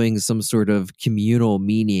imbuing some sort of communal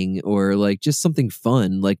meaning or just something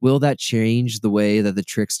fun, will that change the way that the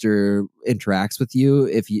trickster interacts with you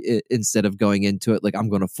if you instead of going into it I'm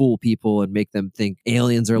going to fool people and make them think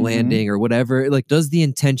aliens are landing or whatever? Does the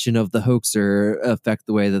intention of the hoaxer affect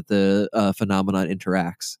the way that the phenomenon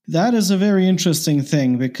interacts? That is a very interesting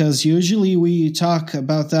thing, because usually we talk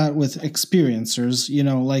about that with experiencers,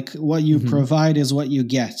 what you provide is what you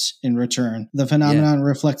get in return. The phenomenon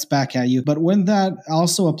reflects back at you. But when that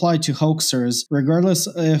also applied to hoaxers, regardless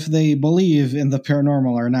if they believe in the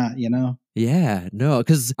paranormal or not, Yeah, no,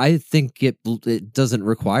 because I think it doesn't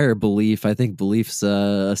require belief. I think belief's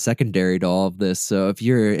secondary to all of this. So if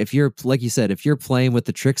you're like you said, if you're playing with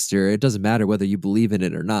the trickster, it doesn't matter whether you believe in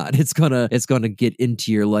it or not. It's gonna get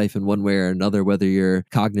into your life in one way or another, whether you're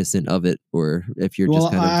cognizant of it or if you're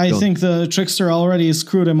just kind of. I think the trickster already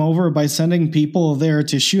screwed him over by sending people there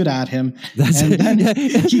to shoot at him, and then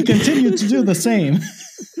he continued to do the same.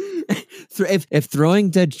 If throwing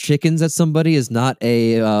dead chickens at somebody is not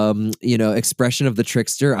a expression of the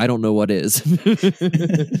trickster, I don't know what is.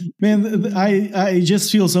 Man, I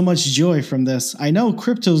just feel so much joy from this. I know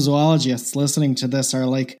cryptozoologists listening to this are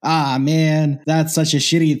like, man, that's such a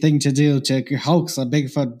shitty thing to do, to hoax a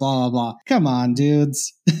Bigfoot, blah, blah, blah. Come on,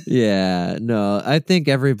 dudes. Yeah, no, I think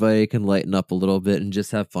everybody can lighten up a little bit and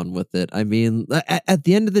just have fun with it. I mean, at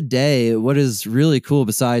the end of the day, what is really cool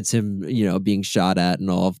besides him, being shot at and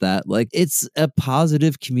all of that, it's a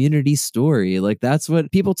positive community story. That's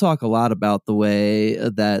what people talk a lot about, the way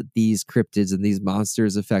that these cryptids and these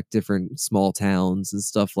monsters affect different small towns and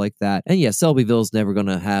stuff like that. And yeah, Selbyville's never going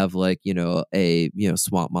to have a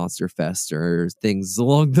swamp monster fest or things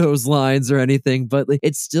along those lines or anything, but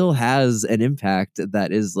it still has an impact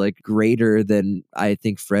that is greater than I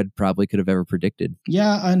think Fred probably could have ever predicted.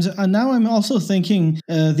 Yeah, and now I'm also thinking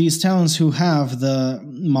these towns who have the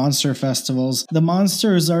monster festivals, the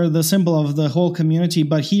monsters are the symbol of the whole community,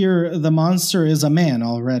 but here the monster is a man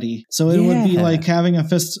already. So it would be like having a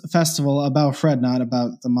festival about Fred, not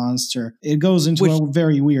about the monster. It goes into a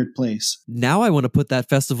very weird place. Now I want to put that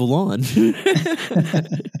festival on.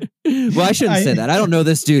 Well, I shouldn't say that. I don't know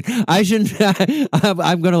this dude. I shouldn't.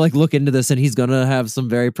 I'm gonna look into this, and he's gonna have some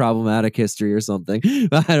very problematic history or something.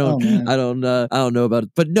 I don't know about it.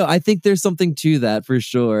 But no, I think there's something to that for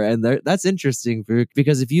sure, and that's interesting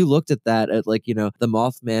because if you looked at that at the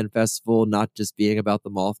Mothman Festival, not just being about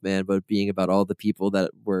the Mothman, but being about all the people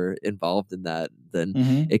that were involved in that,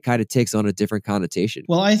 then it kind of takes on a different connotation.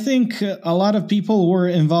 Well, I think a lot of people were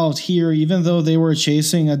involved here, even though they were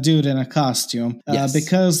chasing a dude in a costume,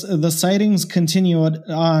 because the sightings continued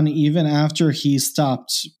on even after he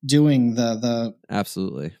stopped doing the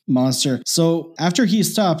absolutely monster. So after he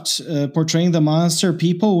stopped portraying the monster,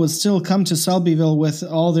 people would still come to Selbyville with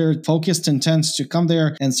all their focused intent to come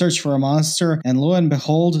there and search for a monster. And lo and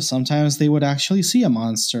behold, sometimes they would actually see a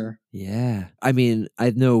monster. Yeah. I mean,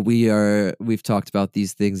 I know we've talked about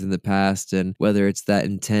these things in the past, and whether it's that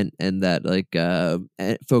intent and that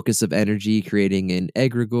focus of energy creating an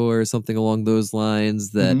egregore or something along those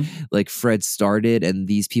lines that Fred started and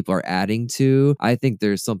these people are adding to. I think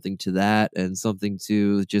there's something to that and something something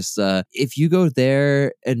to just, if you go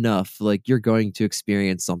there enough, like you're going to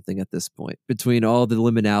experience something at this point. Between all the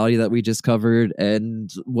liminality that we just covered and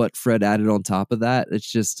what Fred added on top of that, it's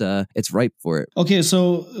just, it's ripe for it. Okay,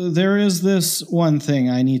 so there is this one thing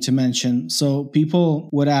I need to mention. So people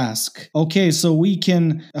would ask, okay, so we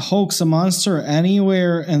can hoax a monster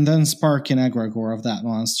anywhere and then spark an egregore of that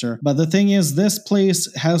monster. But the thing is, this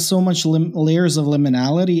place has so much layers of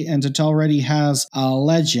liminality, and it already has a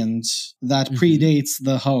legend that predates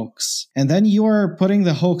the hoax. And then you are putting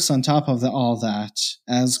the hoax on top of all that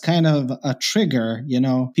as kind of a trigger. You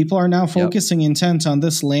know, people are now focusing intent on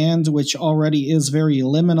this land, which already is very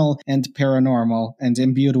liminal and paranormal and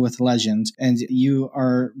imbued with legend. And you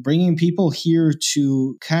are bringing people here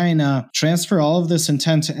to kind of transfer all of this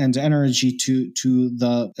intent and energy to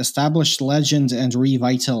the established legend and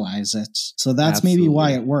revitalize it. So that's maybe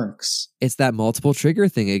why it works. It's that multiple trigger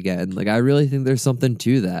thing again. Like, I really think there's something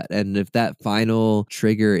to that. And if that final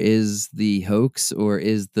trigger is the hoax or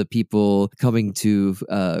is the people coming to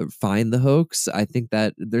find the hoax, I think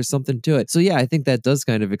that there's something to it. So yeah, I think that does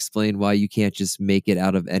kind of explain why you can't just make it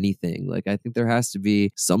out of anything. Like, I think there has to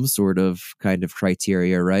be some sort of kind of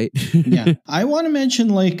criteria, right? Yeah. I want to mention,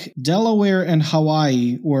 like, Delaware and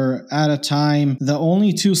Hawaii were at a time the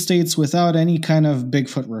only two states without any kind of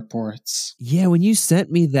Bigfoot reports. Yeah, when you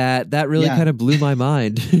sent me that really kind of blew my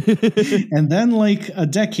mind. And then, like, a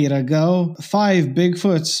decade ago, 5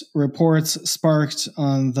 Bigfoot reports sparked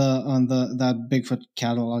on that Bigfoot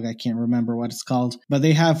catalog. I can't remember what it's called, but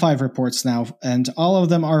they have 5 reports now, and all of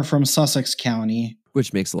them are from Sussex County.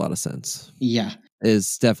 Which makes a lot of sense. Yeah.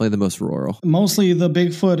 Is definitely the most rural. Mostly the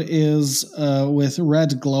Bigfoot is with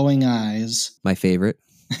red glowing eyes. My favorite.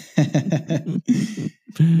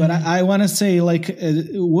 But I want to say, like,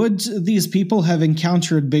 would these people have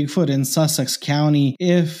encountered Bigfoot in Sussex County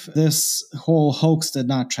if this whole hoax did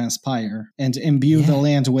not transpire and imbue the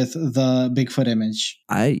land with the Bigfoot image?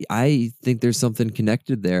 I think there's something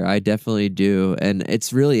connected there. I definitely do. And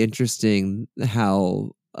it's really interesting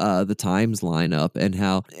how the times line up, and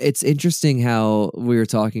how it's interesting how we were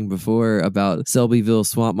talking before about Selbyville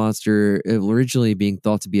swamp monster originally being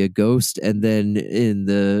thought to be a ghost, and then in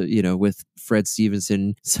the, you know, with Fred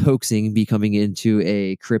Stevenson hoaxing becoming into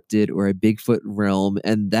a cryptid or a Bigfoot realm,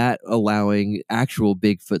 and that allowing actual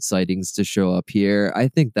Bigfoot sightings to show up here. I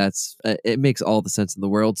think that's it makes all the sense in the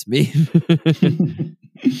world to me.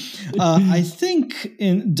 I think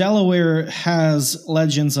in Delaware has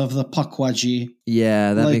legends of the Pukwudgie.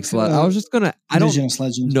 Yeah, that makes a lot. I was just gonna. I don't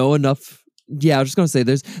know enough. Yeah, I was just going to say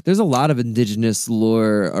there's a lot of indigenous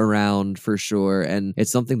lore around for sure, and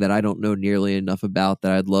it's something that I don't know nearly enough about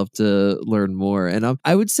that I'd love to learn more. And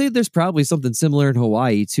I would say there's probably something similar in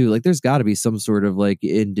Hawaii too. Like, there's got to be some sort of like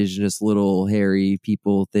indigenous little hairy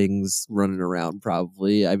people things running around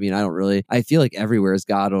probably. I mean, I feel like everywhere's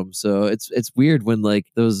got them. So it's weird when like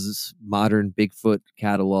those modern Bigfoot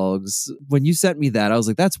catalogs, when you sent me that, I was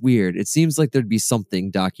like, that's weird. It seems like there'd be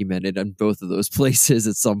something documented on both of those places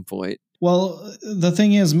at some point. Well, the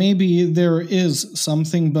thing is, maybe there is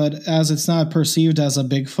something, but as it's not perceived as a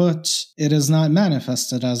Bigfoot, it is not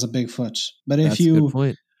manifested as a Bigfoot. But if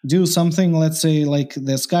you do something, let's say like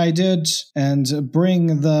this guy did, and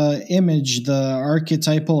bring the image, the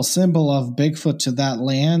archetypal symbol of Bigfoot to that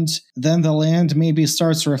land, then the land maybe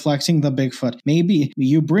starts reflecting the Bigfoot. Maybe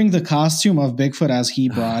you bring the costume of Bigfoot as he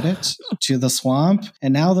brought it to the swamp,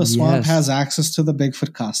 and now the swamp has access to the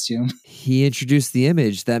Bigfoot costume. He introduced the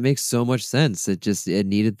image. That makes so much sense. It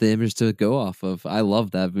needed the image to go off of. I love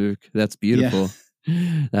that, Vuk. That's beautiful. Yeah.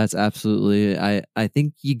 That's absolutely, I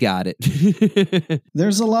think you got it.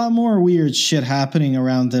 There's a lot more weird shit happening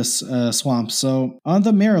around this swamp. So on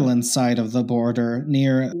the Maryland side of the border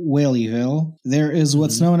near Whaleyville, there is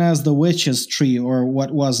what's known as the Witch's Tree, or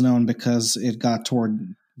what was known because it got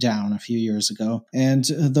torn down a few years ago. And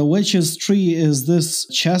the Witch's Tree is this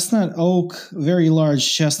chestnut oak, very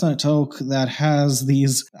large chestnut oak that has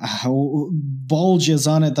these bulges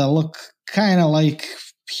on it that look kind of like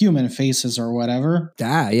human faces or whatever.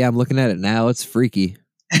 Yeah, I'm looking at it now. It's freaky.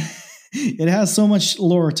 It has so much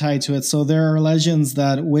lore tied to it. So there are legends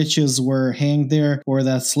that witches were hanged there, or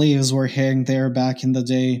that slaves were hanged there back in the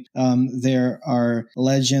day. There are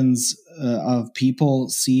legends of people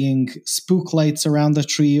seeing spook lights around the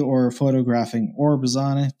tree or photographing orbs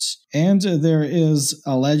on it. And there is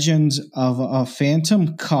a legend of a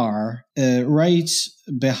phantom car right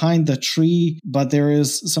behind the tree, but there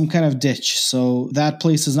is some kind of ditch, so that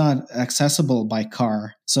place is not accessible by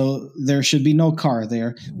car. So there should be no car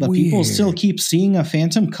there, but people still keep seeing a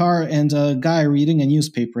phantom car and a guy reading a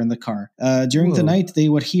newspaper in the car. During the night, they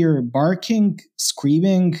would hear barking,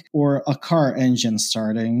 screaming, or a car engine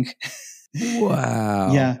starting.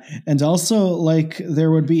 Wow. Yeah, and also like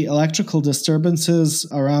there would be electrical disturbances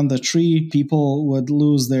around the tree. People would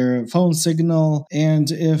lose their phone signal, and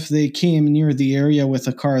if they came near the area with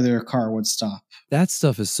a car, their car would stop. That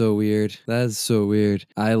stuff is so weird. That is so weird.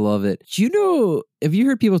 I love it. Do you know, have you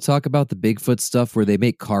heard people talk about the Bigfoot stuff where they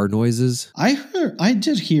make car noises? I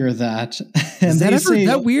did hear that. Is that ever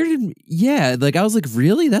that weird? Yeah, like I was like,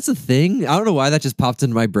 really? That's a thing? I don't know why that just popped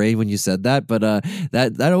into my brain when you said that, but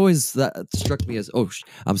that always that struck me as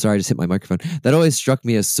I'm sorry, I just hit my microphone. That always struck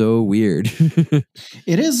me as so weird.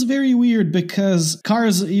 It is very weird because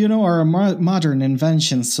cars, are a modern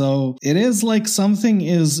invention, so it is like something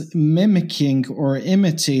is mimicking or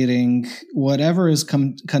imitating whatever is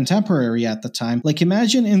contemporary at the time. Like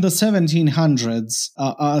imagine in the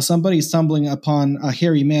 1700s, somebody stumbling upon a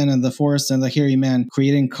hairy man in the forest and the hairy man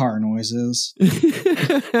creating car noises.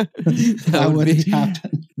 That wouldn't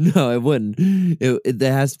happen. No, it wouldn't.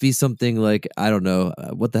 There has to be something like, I don't know,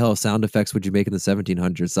 what the hell sound effects would you make in the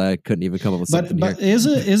 1700s? I couldn't even come up with something. But is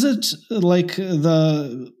it like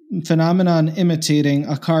the phenomenon imitating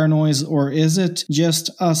a car noise, or is it just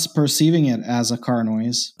us perceiving it as a car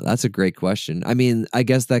noise? That's a great question. I mean, I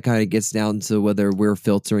guess that kind of gets down to whether we're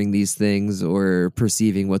filtering these things or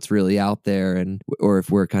perceiving what's really out there, or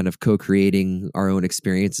if we're kind of co-creating our own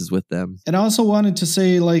experiences with them. And I also wanted to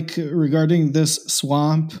say, like, regarding this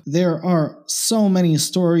swamp, there are so many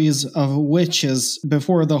stories of witches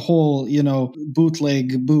before the whole,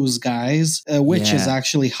 bootleg booze guys. Witches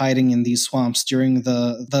actually hiding in these swamps during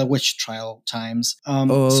the witch trial times.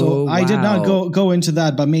 So I did not go into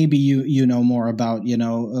that, but maybe you know more about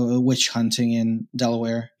witch hunting in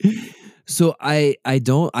Delaware. So I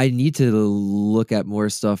need to look at more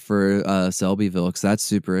stuff for Selbyville, because that's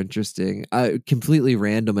super interesting. Completely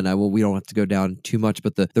random, and we don't have to go down too much,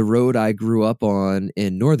 but the road I grew up on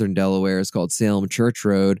in northern Delaware is called Salem Church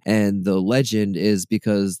Road, and the legend is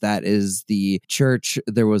because that is the church.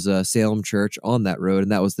 There was a Salem church on that road,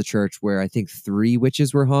 and that was the church where I think 3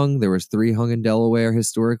 witches were hung. There was 3 hung in Delaware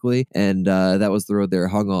historically, and that was the road they were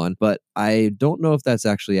hung on. But I don't know if that's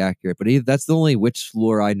actually accurate, but that's the only witch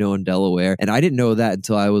lore I know in Delaware. And I didn't know that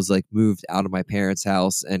until I was like moved out of my parents'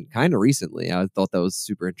 house, and kind of recently. I thought that was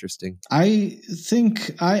super interesting. I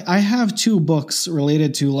think I have 2 books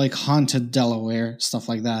related to like haunted Delaware, stuff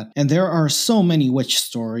like that. And there are so many witch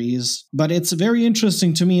stories, but it's very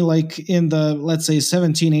interesting to me, like in the, let's say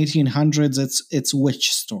 1800s, it's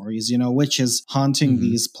witch stories, witches haunting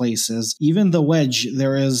these places. Even the Wedge,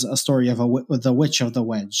 there is a story of the witch of the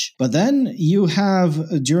Wedge. But then you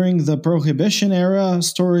have, during the Prohibition era,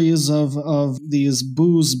 stories of these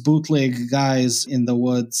booze bootleg guys in the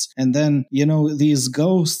woods. And then, these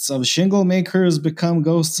ghosts of shingle makers become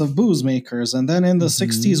ghosts of booze makers. And then in the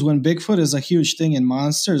 60s, when Bigfoot is a huge thing in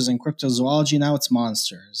monsters and cryptozoology, now it's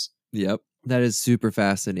monsters. Yep. That is super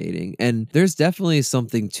fascinating. And there's definitely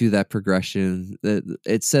something to that progression.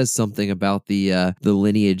 It says something about the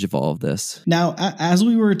lineage of all of this. Now, as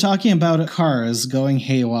we were talking about cars going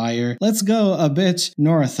haywire, let's go a bit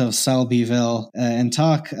north of Selbyville and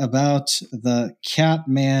talk about the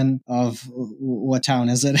Catman of, what town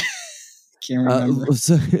is it? Can't remember.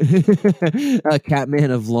 Catman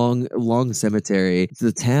of Long Cemetery.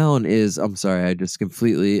 The town is, I'm sorry, I just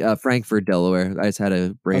completely, Frankfort, Delaware. I just had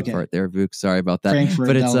a brain fart there, Vuk. Sorry about that. Frankfort,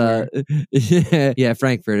 but it's, Delaware. Yeah,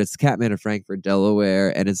 Frankfort. It's Catman of Frankfort, Delaware,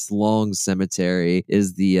 and it's Long Cemetery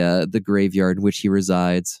is the graveyard in which he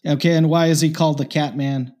resides. Okay, and why is he called the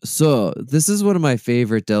Catman? So this is one of my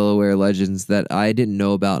favorite Delaware legends that I didn't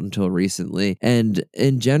know about until recently. And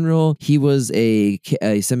in general, he was a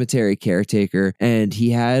cemetery caretaker, and he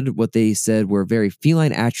had what they said were very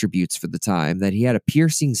feline attributes for the time, that he had a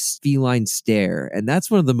piercing feline stare. And that's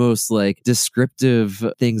one of the most like descriptive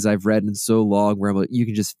things I've read in so long, where you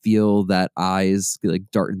can just feel that eyes like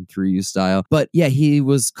darting through you style. But yeah, he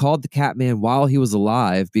was called the Catman while he was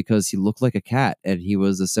alive because he looked like a cat, and he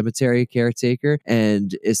was a cemetery caretaker.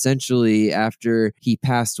 And essentially after he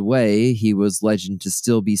passed away, he was legend to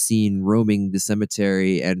still be seen roaming the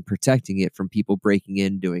cemetery and protecting it from people breaking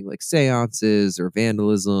in, doing like seances or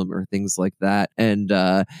vandalism or things like that. And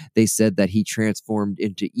they said that he transformed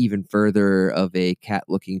into even further of a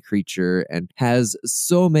cat-looking creature and has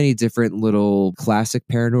so many different little classic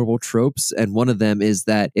paranormal tropes. And one of them is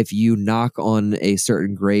that if you knock on a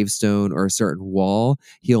certain gravestone or a certain wall,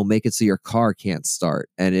 he'll make it so your car can't start,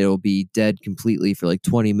 and it'll be dead completely for like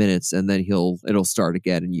 20 minutes, and then it'll start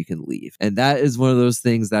again and you can leave. And that is one of those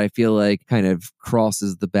things that I feel like kind of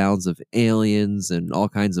crosses the bounds of aliens and all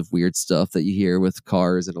kinds of weird stuff stuff that you hear with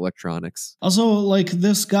cars and electronics. Also, like,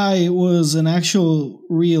 this guy was an actual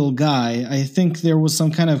real guy. I think there was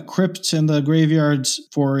some kind of crypt in the graveyard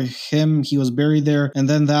for him. He was buried there, and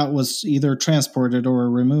then that was either transported or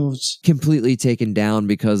removed. Completely taken down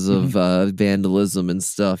because of vandalism and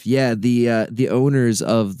stuff. Yeah, the owners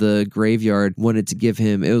of the graveyard wanted to give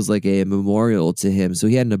him, it was like a memorial to him. So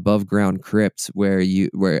he had an above ground crypt where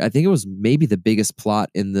I think it was maybe the biggest plot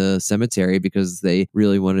in the cemetery because they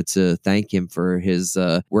really wanted to thank him for his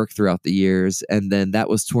work throughout the years. And then that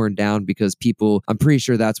was torn down because people, I'm pretty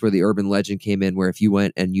sure that's where the urban legend came in, where if you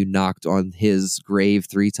went and you knocked on his grave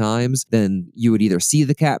 3 times, then you would either see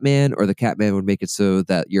the Catman or the Catman would make it so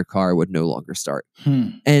that your car would no longer start.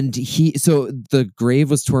 And so the grave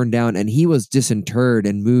was torn down and he was disinterred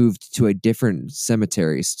and moved to a different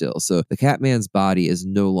cemetery still. So the Catman's body is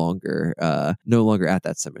no longer at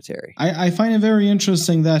that cemetery. I find it very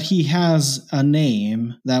interesting that he has a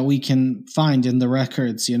name that we can find in the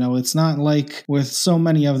records. You know, it's not like with so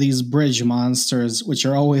many of these bridge monsters, which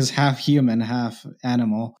are always half human, half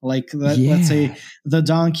animal. Like, let's say the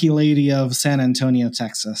Donkey Lady of San Antonio,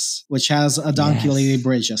 Texas, which has a Donkey Lady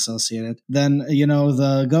bridge associated. Then, you know,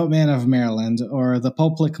 the Goatman of Maryland, or the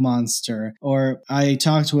Poplick Monster. Or I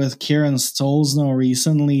talked with Karen Stolzno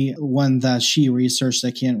recently, one that she researched.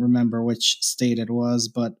 I can't remember which state it was,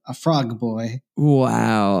 but a frog boy.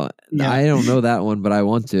 Wow. Yeah. I don't know that one, but I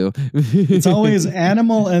want to. It's always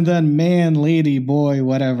animal and then man, lady, boy,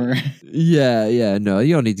 whatever. Yeah. No,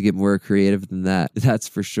 you don't need to get more creative than that. That's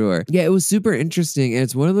for sure. Yeah, it was super interesting. And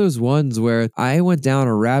it's one of those ones where I went down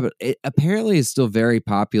a rabbit. It apparently is still very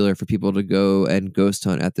popular for people to go and ghost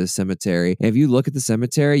hunt at this cemetery. And if you look at the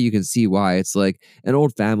cemetery, you can see why. It's like an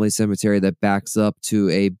old family cemetery that backs up to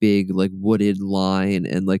a big, like, wooded line.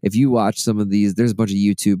 And like, if you watch some of these, there's a bunch of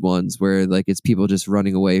YouTube ones where like it's people just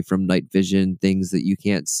running away from night vision, things that you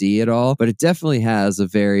can't see at all. But it definitely has a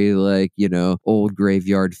very, like, you know, old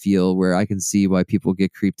graveyard feel where I can see why people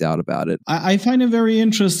get creeped out about it. I find it very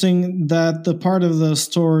interesting that the part of the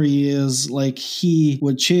story is like he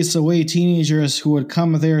would chase away teenagers who would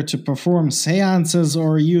come there to perform seances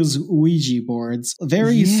or use Ouija boards.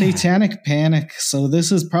 Very satanic panic. So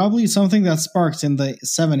this is probably something that sparked in the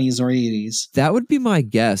 70s or 80s. That would be my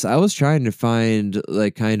guess. I was trying to find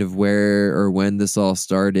like kind of where or when this all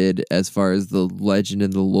started as far as the legend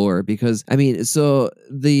and the lore, because I mean, so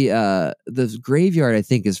the graveyard I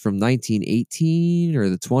think is from 1918 or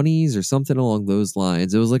the 20s or something along those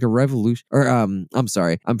lines. It was like a revolution, or I'm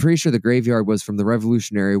sorry, I'm pretty sure the graveyard was from the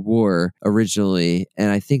Revolutionary War originally,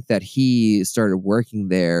 and I think that he started working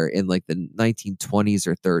there in like the 1920s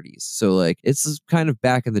or 30s. So like it's kind of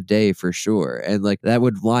back in the day for sure, and like that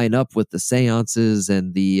would line up with the seances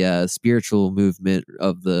and the spiritual movement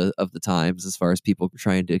of the times as far as people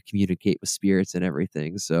trying to communicate with spirits and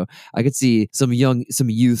everything. So I could see some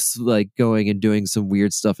youths like going and doing some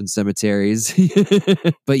weird stuff in cemeteries.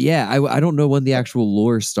 But yeah, I don't know when the actual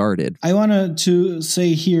lore started. I wanted to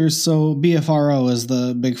say here, so BFRO is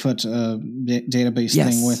the Bigfoot database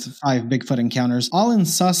thing with 5 Bigfoot encounters, all in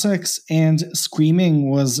Sussex, and screaming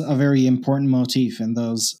was a very important motif in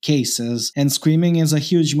those cases. And screaming is a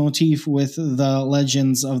huge motif with the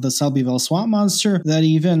legends of the Selbyville swamp monster that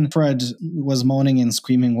even Fred was moaning and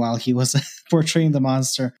screaming while he was portraying the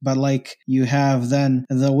monster. But like you have then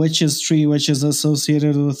the witch's tree, which is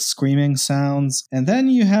associated with screaming sounds. And then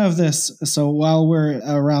you have this, so while we're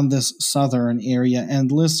around this southern area,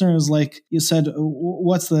 and listeners, like you said,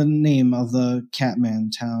 what's the name of the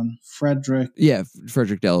Catman town? Frederick,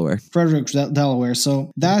 Delaware. Delaware.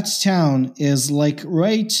 So that town is like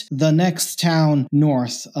right the next town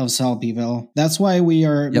north of Selbyville. That's why we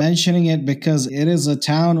are mentioning it, because it is a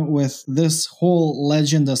town with this whole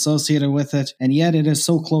legend associated with it, and yet it is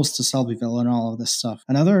so close to Selbyville and all of this stuff.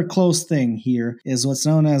 Another close thing here is what's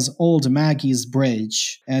known as Old Maggie's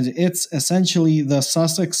Bridge, and it's essentially the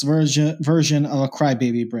Sussex version of a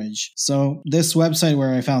crybaby bridge. So this website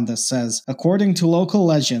where I found this says, according to local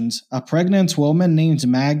legend, a pregnant woman named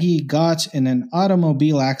Maggie got in an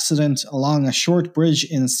automobile accident along a short bridge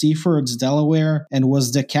in Seaford, Delaware, and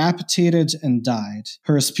was decapitated and died.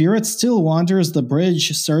 Her spirit still wanders the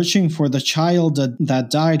bridge searching for the child that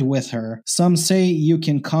died with her. Some say you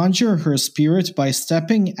can conjure her spirit by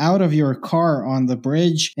stepping out of your car on the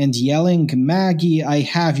bridge and yelling, "Maggie, I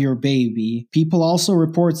have your baby." People also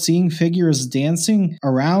report seeing figures dancing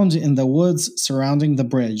around in the woods surrounding the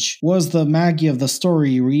bridge. Was the Maggie of the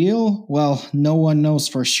story real? Well, no one knows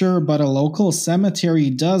for sure, but a local cemetery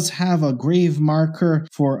does have a grave marker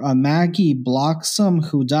for a Maggie Bloxam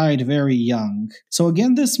who died very young. So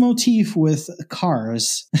again, this motif with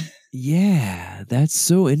cars. Yeah, that's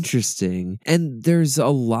so interesting. And there's a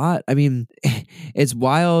lot. I mean, it's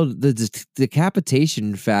wild the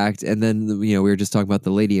decapitation fact, and then we were just talking about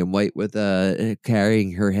the lady in white with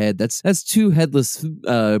carrying her head. That's two headless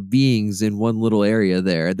beings in one little area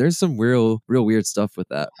there. There's some real weird stuff with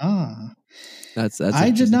that. Ah, That's I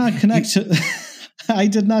did not connect to. I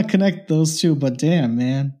did not connect those two, but damn,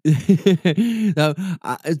 man. Now,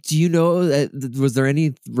 do you know was there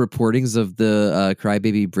any reportings of the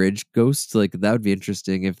Crybaby Bridge ghost? Like that would be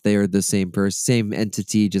interesting if they are the same person, same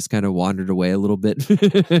entity, just kind of wandered away a little bit,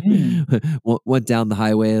 went down the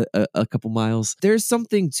highway a couple miles. There's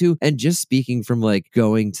something too, and just speaking from like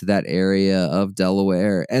going to that area of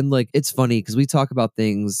Delaware, and like it's funny because we talk about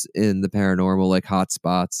things in the paranormal like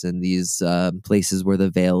hotspots and these places where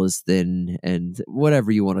the veil is thin and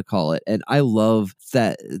whatever you want to call it. And I love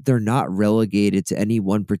that they're not relegated to any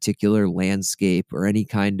one particular landscape or any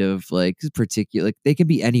kind of like particular, like they can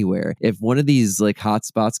be anywhere. If one of these like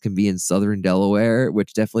hotspots can be in southern Delaware,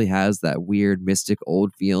 which definitely has that weird mystic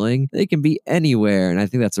old feeling, they can be anywhere. And I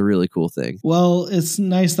think that's a really cool thing. Well, it's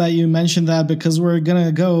nice that you mentioned that because we're going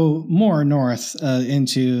to go more north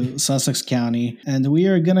into Sussex County, and we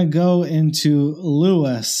are going to go into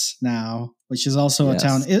Lewis now, which is also a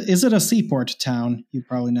town. Is it a seaport town? You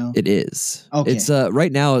probably know. It is. Okay. It's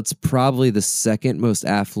right now it's probably the second most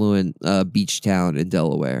affluent beach town in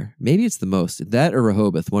Delaware. Maybe it's the most. That or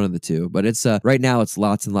Rehoboth, one of the two. But it's right now it's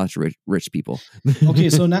lots and lots of rich people. Okay,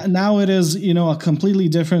 so now it is, a completely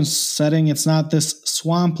different setting. It's not this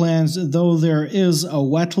swampland, though there is a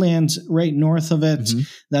wetland right north of it. Mm-hmm.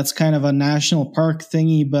 That's kind of a national park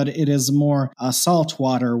thingy, but it is more a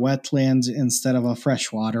saltwater wetland instead of a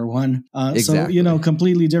freshwater one. Exactly. So,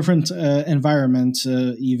 completely different environment,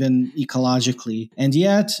 even ecologically. And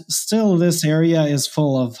yet, still, this area is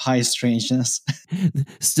full of high strangeness.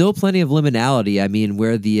 Still plenty of liminality. I mean,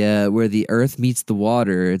 where the earth meets the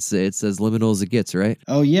water, it's as liminal as it gets, right?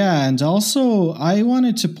 Oh, yeah. And also, I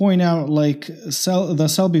wanted to point out, like, the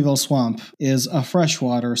Selbyville swamp is a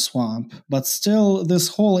freshwater swamp, but still, this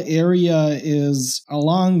whole area is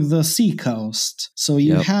along the seacoast. So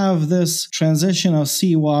you have this transition of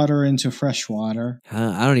seawater into freshwater.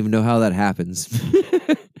 I don't even know how that happens.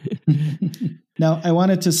 Now, I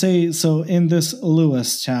wanted to say, so in this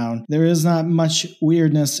Lewis town, there is not much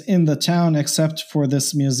weirdness in the town except for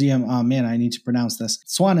this museum. Oh man, I need to pronounce this.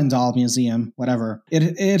 Swanendal Museum, whatever.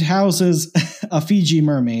 It houses a Fiji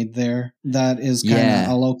mermaid there that is kind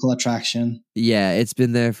of a local attraction. Yeah, it's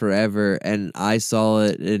been there forever, and I saw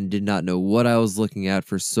it and did not know what I was looking at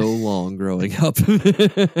for so long growing up.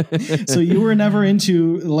 So you were never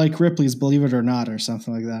into like Ripley's Believe It or Not or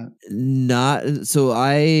something like that? Not so.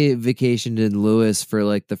 I vacationed in Lewis for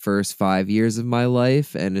like the first 5 years of my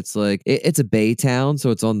life, and it's like it's a bay town, so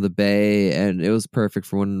it's on the bay, and it was perfect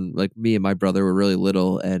for when like me and my brother were really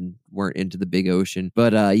little and weren't into the big ocean.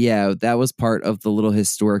 But that was part of the little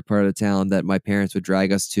historic part of town that my parents would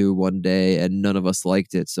drag us to one day, and none of us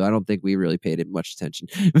liked it, so I don't think we really paid it much attention.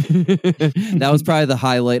 That was probably the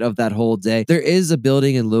highlight of that whole day. There is a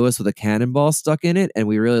building in Lewis with a cannonball stuck in it, and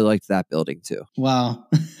we really liked that building too. Wow.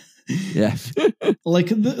 Yeah. Like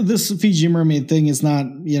this Fiji mermaid thing is not,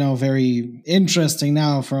 very interesting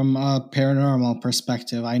now from a paranormal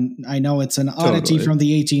perspective. I know it's an oddity from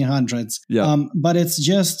the 1800s, but it's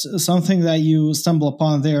just something that you stumble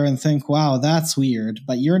upon there and think, wow, that's weird.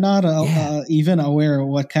 But you're not even aware of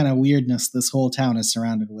what kind of weirdness this whole town is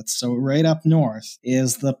surrounded with. So right up north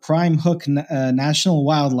is the Prime Hook National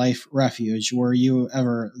Wildlife Refuge. Were you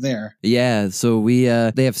ever there? Yeah, so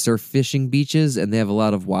they have surf fishing beaches, and they have a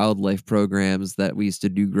lot of wildlife programs that we used to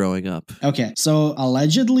do growing up. Okay, so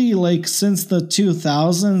allegedly, like since the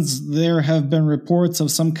 2000s, there have been reports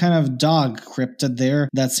of some kind of dog cryptid there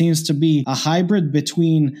that seems to be a hybrid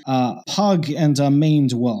between a pug and a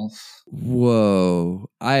maned wolf. Whoa,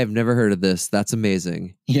 I have never heard of this. That's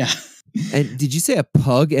amazing. Yeah. And did you say a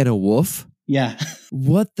pug and a wolf? Yeah.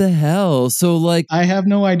 What the hell? So like, I have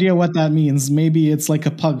no idea what that means. Maybe it's like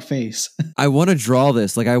a pug face. I want to draw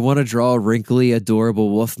this. Like, I want to draw a wrinkly, adorable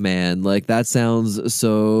wolf man. Like, that sounds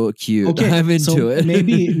so cute. Okay, I'm into it.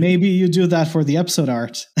 maybe you do that for the episode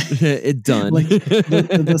art. It done. Like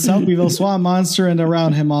the Selbyville swamp monster, and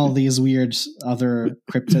around him all these weird other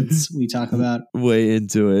cryptids we talk about. Way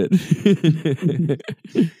into it.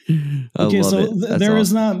 Okay, so there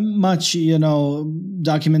is not much,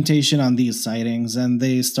 documentation on these sightings, and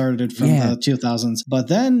they started from the 2000s. But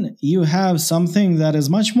then you have something that is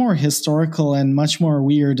much more historical and much more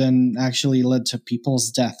weird and actually led to people's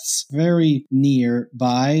deaths very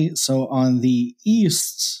nearby. So on the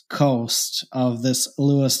east coast of this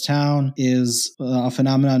Lewis town is a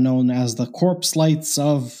phenomenon known as the corpse lights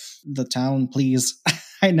of the town, please?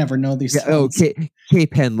 I never know these Yeah, towns.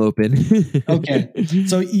 Cape Henlopen. Okay.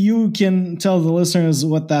 So you can tell the listeners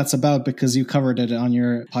what that's about because you covered it on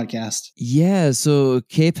your podcast. Yeah, so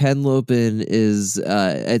Cape Henlopen is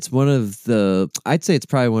it's one of the, I'd say it's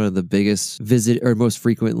probably one of the biggest most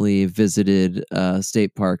frequently visited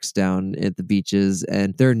state parks down at the beaches,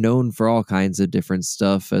 and they're known for all kinds of different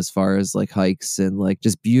stuff as far as like hikes and like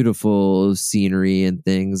just beautiful scenery and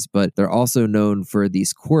things, but they're also known for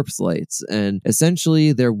these corpse lights. And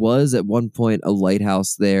essentially there was at one point a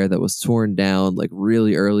lighthouse there that was torn down like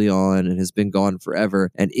really early on and has been gone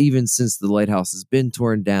forever. And even since the lighthouse has been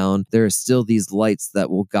torn down, there are still these lights that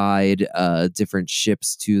will guide different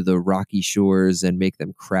ships to the rocky shores and make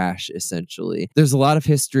them crash, essentially. There's a lot of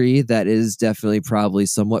history that is definitely probably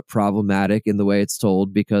somewhat problematic in the way it's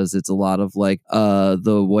told, because it's a lot of like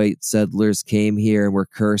the white settlers came here and were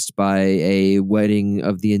cursed by a wedding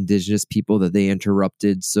of the indigenous people that they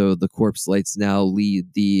interrupted, so the corpse lights now lead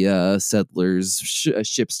the settlers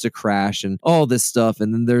ships to crash and all this stuff.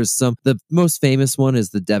 And then there's the most famous one is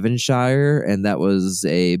the Devonshire, and that was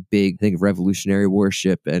a big thing, Revolutionary War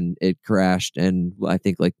ship, and it crashed, and I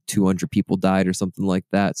think like 200 people died or something like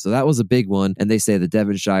that. So that was a big one, and they say the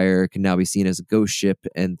Devonshire can now be seen as a ghost ship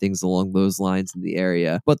and things along those lines in the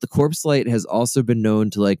area. But the corpse light has also been known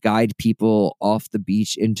to like guide people off the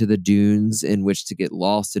beach into the dunes, in which to get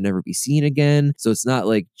lost and never be seen again. So it's not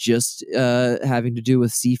like just having to do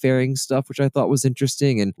with seafaring stuff, which I thought was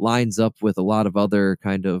interesting and lines up with a lot of other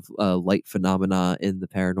kind of light phenomena in the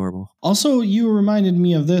paranormal. Also, you reminded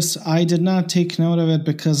me of this. I did not take note of it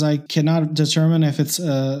because I cannot determine if it's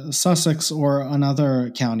Sussex or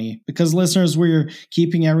another county. Because listeners, we're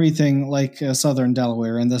keeping everything like southern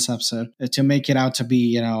Delaware in this episode to make it out to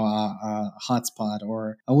be, a hotspot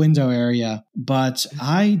or a window area. But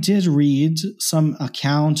I did read some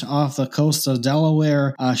account off the coast of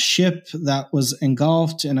Delaware, a ship that was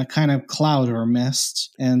engulfed in a kind of cloud or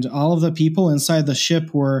mist, and all of the people inside the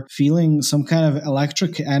ship were feeling some kind of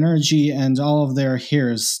electric energy, and all of their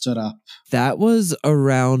hairs stood up. That was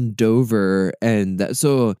around Dover, and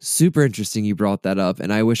so super interesting you brought that up,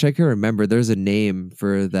 and I wish I could remember. There's a name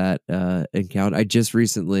for that encounter. I just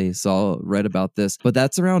recently read about this, but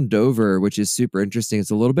that's around Dover, which is super interesting.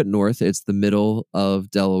 It's a little bit north. It's the middle of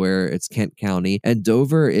Delaware. It's Kent County, and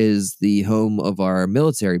Dover is the home of our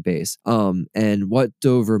military base. And what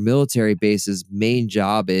Dover military base's main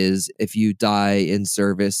job is, if you die in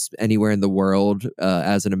service anywhere in the world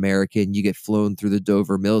as an American, you get flown through the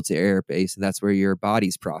Dover military air base, and that's where your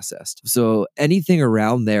body's processed. So anything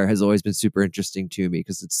around there has always been super interesting to me,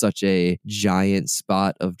 because it's such a giant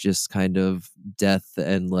spot of just kind of death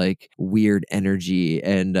and like weird energy.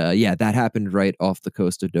 And that happened right off the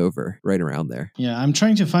coast of Dover, right around there. Yeah, I'm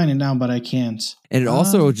trying to find it now, but I can't. And it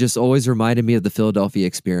also just always reminded me of the Philadelphia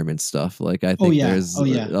experiment stuff. Like, I think there's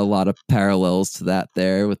a lot of parallels to that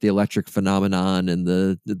there with the electric phenomenon and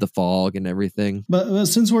the fog and everything. But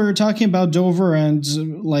since we're talking about Dover and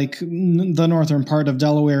like the northern part of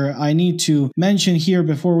Delaware, I need to mention here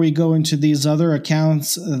before we go into these other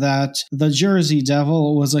accounts that the Jersey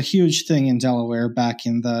Devil was a huge thing in Delaware back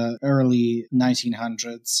in the early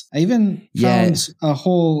 1900s. I even found a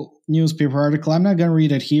whole newspaper article. I'm not going to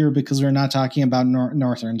read it here because we're not talking about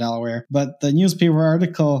northern Delaware, but the newspaper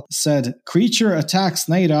article said, creature attacks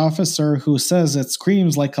night officer who says it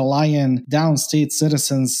screams like a lion. Downstate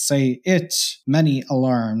citizens say it, many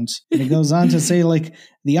alarmed. And it goes on to say, like,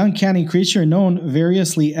 the uncanny creature known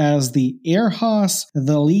variously as the Airhoss,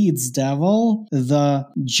 the Leeds Devil, the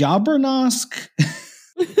Jobbernosk,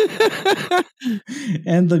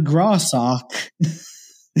 and the Grossock.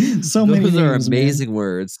 So many names, those are amazing man.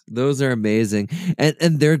 words. Those are amazing.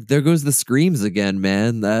 And there goes the screams again,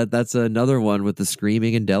 man. That's another one with the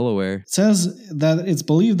screaming in Delaware. It says that it's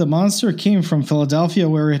believed the monster came from Philadelphia,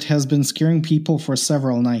 where it has been scaring people for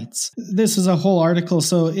several nights. This is a whole article,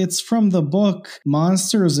 so it's from the book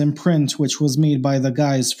Monsters in Print, which was made by the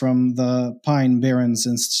guys from the Pine Barrens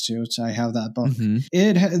Institute. I have that book.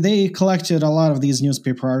 Mm-hmm. They collected a lot of these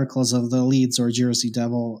newspaper articles of the Leeds or Jersey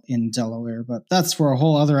Devil in Delaware, but that's for a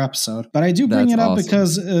whole other episode. But I do bring it up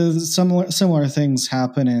because similar things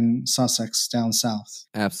happen in Sussex down south.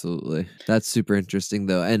 Absolutely. That's super interesting,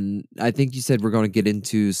 though. And I think you said we're going to get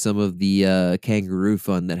into some of the kangaroo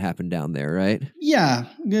fun that happened down there, right? Yeah,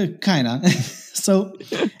 kind of. So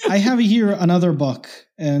I have here another book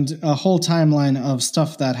and a whole timeline of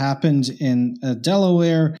stuff that happened in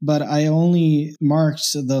Delaware, but I only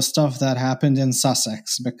marked the stuff that happened in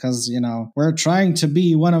Sussex because, we're trying to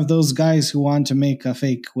be one of those guys who want to make a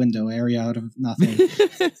fake window area out of nothing.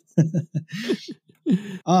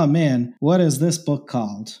 Oh man, what is this book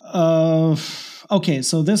called? Okay,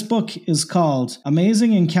 so this book is called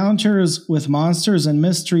Amazing Encounters with Monsters and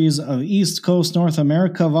Mysteries of East Coast North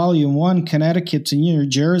America, Volume 1, Connecticut to New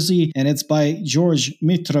Jersey, and it's by George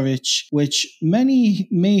Mitrovich, which many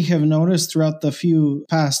may have noticed throughout the few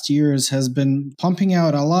past years has been pumping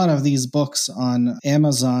out a lot of these books on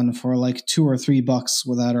Amazon for like $2 or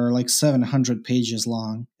 $3 that are like 700 pages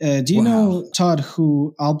long. Do you know, Todd,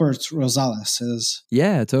 who Albert Rosales is?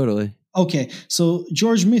 Yeah, totally. Okay, so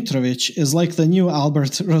George Mitrovich is like the new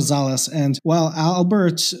Albert Rosales, and while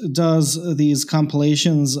Albert does these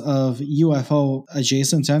compilations of UFO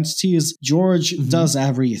adjacent entities, George does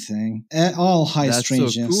everything, all high That's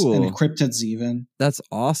strangeness so cool. and cryptids even. That's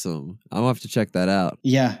awesome. I'll have to check that out.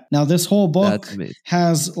 Yeah. Now this whole book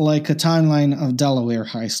has like a timeline of Delaware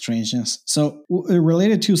high strangeness. So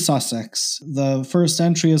related to Sussex, the first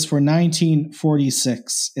entry is for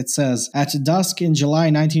 1946. It says, at dusk in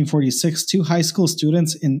July 1946, 2 high school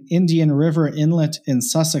students in Indian River Inlet in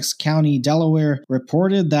Sussex County, Delaware,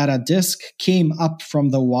 reported that a disc came up from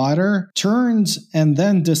the water, turned, and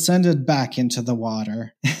then descended back into the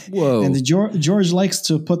water. Whoa. And George likes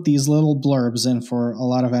to put these little blurbs in for a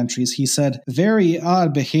lot of entries. He said, very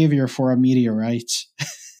odd behavior for a meteorite.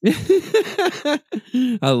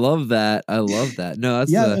 I love that. No,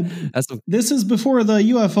 that's this is before the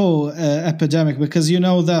UFO epidemic, because you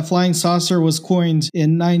know that flying saucer was coined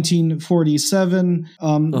in 1947,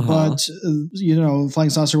 but you know, flying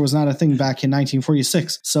saucer was not a thing back in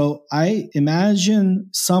 1946. So I imagine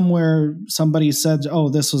somewhere somebody said, "Oh,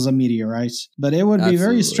 this was a meteorite," but it would be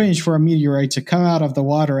very strange for a meteorite to come out of the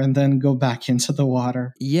water and then go back into the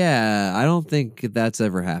water. Yeah, I don't think that's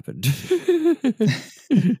ever happened.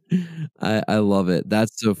 I love it.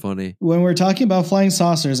 That's so funny. When we're talking about flying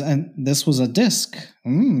saucers, and this was a disc.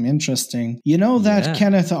 Interesting. You know that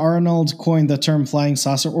Kenneth Arnold coined the term flying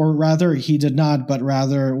saucer, or rather he did not, but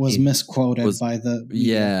rather was misquoted by the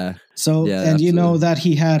media. Yeah. So, and absolutely. You know that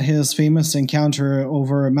he had his famous encounter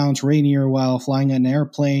over Mount Rainier while flying an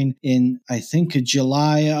airplane in, I think,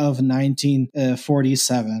 July of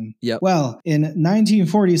 1947. Yep. Well, in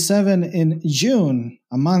 1947, in June,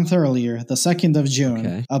 a month earlier, the 2nd of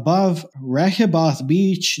June, above Rehoboth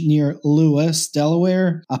Beach near Lewis,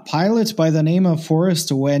 Delaware, a pilot by the name of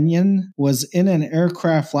Forrest Wenyon was in an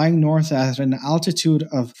aircraft flying north at an altitude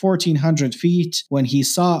of 1,400 feet when he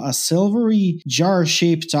saw a silvery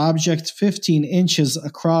jar-shaped object 15 inches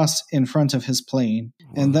across in front of his plane.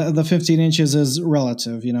 And the 15 inches is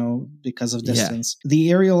relative, you know, because of distance. Yeah.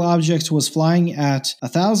 The aerial object was flying at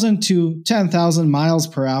 1,000 to 10,000 miles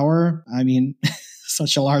per hour. I mean,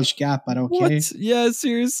 such a large gap, but okay. What? Yeah,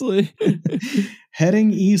 seriously.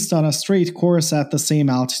 Heading east on a straight course at the same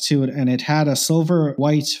altitude, and it had a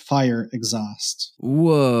silver-white fire exhaust.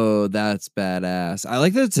 Whoa, that's badass. I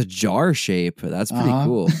like that it's a jar shape. That's pretty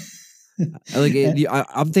cool.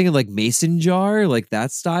 I'm thinking like mason jar, like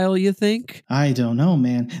that style, you think? I don't know,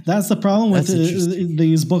 man. That's the problem with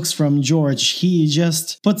these books from George. He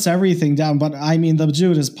just puts everything down. But I mean, the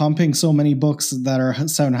dude is pumping so many books that are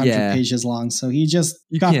 700 pages long. So he just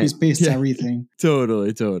copies, pastes everything.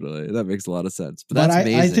 Totally. That makes a lot of sense. But that's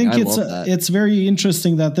amazing. I think it's very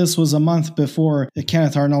interesting that this was a month before the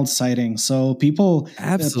Kenneth Arnold sighting. So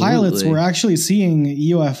pilots were actually seeing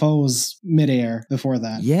UFOs midair before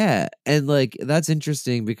that. Yeah. And like that's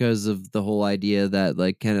interesting because of the whole idea that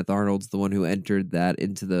like Kenneth Arnold's the one who entered that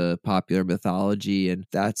into the popular mythology, and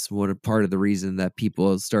that's part of the reason that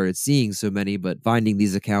people started seeing so many. But finding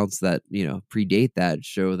these accounts that predate that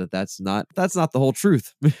show that that's not the whole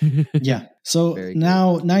truth. Yeah. So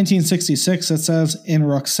now 1966, it says in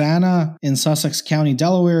Roxana in Sussex County,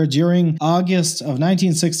 Delaware, during August of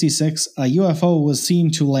 1966, a UFO was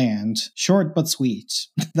seen to land. Short but sweet.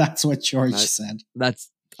 That's what George said.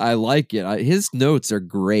 I like it. His notes are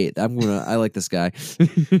great. I like this guy.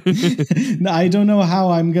 I don't know how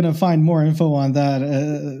I'm going to find more info on that.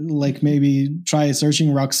 Like maybe try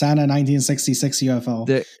searching Roxana 1966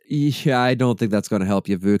 UFO. I don't think that's going to help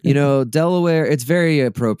you, Vuk. Delaware, it's very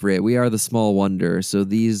appropriate. We are the small wonder. So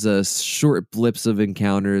these short blips of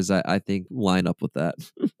encounters, I think, line up with that.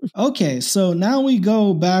 Okay, so now we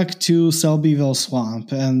go back to Selbyville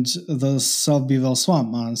Swamp and the Selbyville Swamp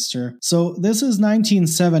Monster. So this is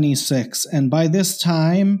 1976, and by this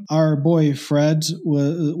time, our boy Fred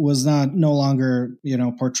was no longer,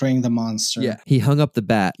 portraying the monster. Yeah, he hung up the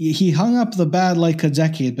bat. He hung up the bat like a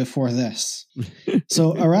decade before this.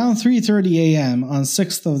 So around 3:30 a.m. on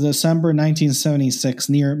 6th of December 1976,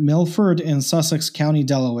 near Milford in Sussex County,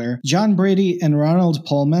 Delaware, John Brady and Ronald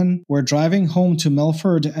Pullman were driving home to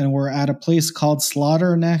Milford and were at a place called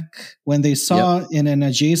Slaughter Neck when they saw in an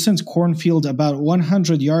adjacent cornfield about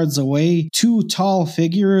 100 yards away 2 tall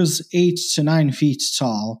figures, 8 to 9 feet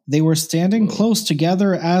tall. They were standing close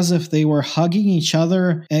together as if they were hugging each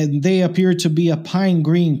other, and they appeared to be a pine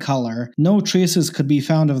green color. No traces could be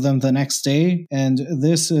found of them the next day, and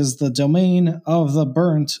this is the domain of the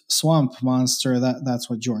burnt swamp monster. That's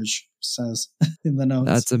what George says in the notes.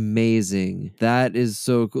 That's amazing. That is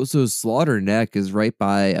so cool. So Slaughter Neck is right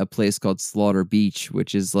by a place called Slaughter Beach,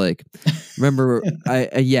 which is like, remember,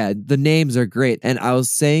 the names are great. And I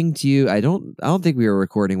was saying to you, I don't think we were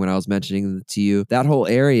recording when I was mentioning to you, that whole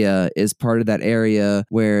area is part of that area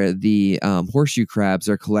where the horseshoe crabs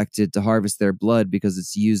are collected to harvest their blood because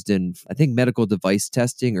it's used in, I think, medical device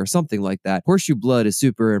testing or something like that. Horseshoe blood is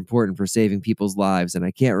super important for saving people's lives, and I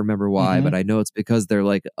can't remember why, but I know it's because they're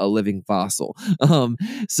like a living fossil.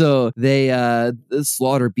 So they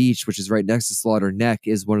Slaughter Beach, which is right next to Slaughter Neck,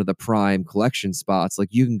 is one of the prime collection spots. Like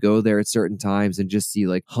you can go there at certain times and just see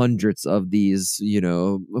like hundreds of these,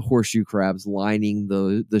 horseshoe crabs lining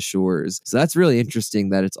the shores. So that's really interesting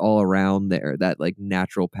that it's all around there. That like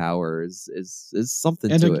natural power is something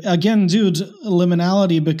and to it. Again, dude,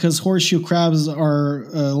 liminality, because horseshoe crabs are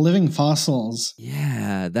living fossils.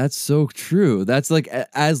 Yeah, that's so true. That's like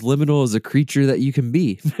as liminal as a creature that you can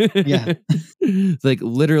be. Yeah. Like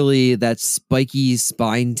literally that spiky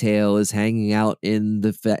spine tail is hanging out in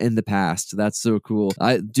the past. That's so cool.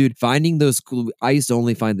 Finding those cool, I used to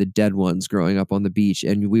only find the dead ones growing up on the beach,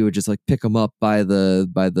 and we would just like pick them up by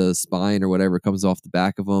the spine or whatever comes off the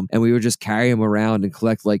back of them, and we would just carry them around and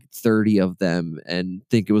collect like 30 of them and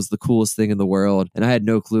think it was the coolest thing in the world. And I had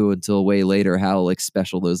no clue until way later how like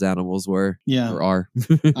special those animals were. Yeah. Or are.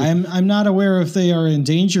 I'm not aware if they are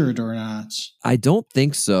endangered or not. I don't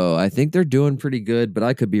think so. I think they're doing pretty good, but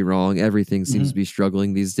I could be wrong. Everything seems to be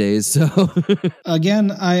struggling these days. So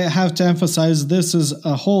again, I have to emphasize this is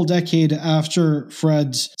a whole decade after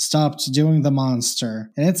Fred stopped doing the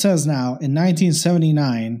monster. And it says now, in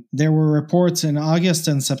 1979, there were reports in August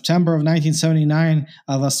and September of 1979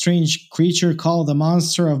 of a strange creature called the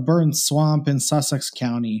Monster of Burnt Swamp in Sussex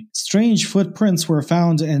County. Strange footprints were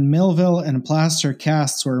found in Millville, and plaster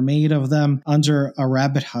casts were made of them under a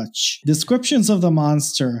rabbit hutch. Descriptions of the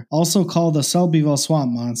monster, also called the Selbyville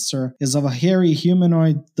Swamp Monster, is of a hairy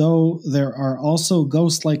humanoid, though there are also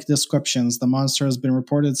ghost-like descriptions. The monster has been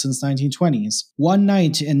reported since 1920s. One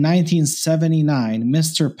night in 1979,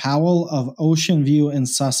 Mr. Powell of Ocean View in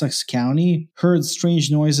Sussex County heard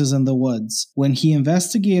strange noises in the woods. When he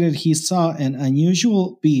investigated, he saw an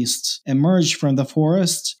unusual beast emerge from the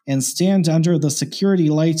forest and stand under the security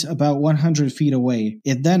light about 100 feet away.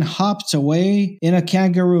 It then hopped away in a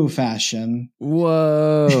kangaroo fashion.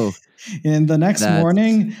 Whoa. In the next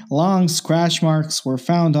morning, long scratch marks were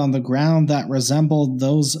found on the ground that resembled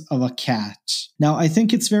those of a cat. Now, I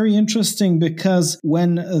think it's very interesting because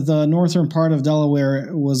when the northern part of Delaware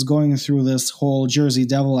was going through this whole Jersey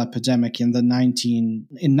Devil epidemic in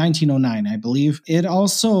 1909, I believe, it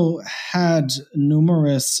also had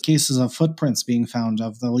numerous cases of footprints being found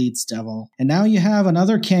of the Leeds Devil. And now you have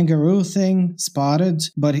another kangaroo thing spotted,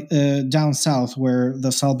 but down south where the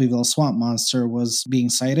Selbyville Swamp Monster was being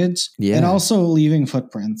sighted. Yeah. And also leaving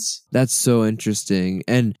footprints. That's so interesting.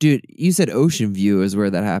 And dude, you said Ocean View is where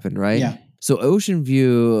that happened, right? Yeah. So Ocean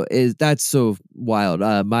View that's so wild.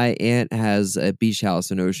 My aunt has a beach house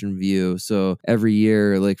in Ocean View. So every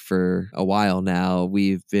year, like for a while now,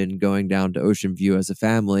 we've been going down to Ocean View as a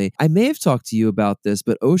family. I may have talked to you about this,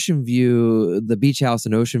 but Ocean View, the beach house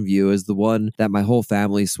in Ocean View is the one that my whole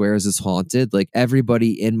family swears is haunted. Like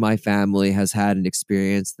everybody in my family has had an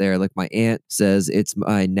experience there. Like my aunt says it's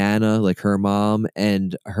my Nana, like her mom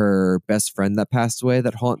and her best friend that passed away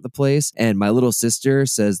that haunt the place. And my little sister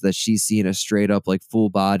says that she's seen a straight up like full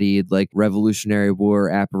bodied like Revolutionary War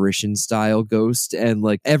apparition style ghost, and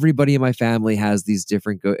like everybody in my family has these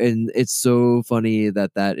different and it's so funny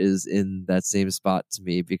that is in that same spot to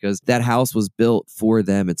me because that house was built for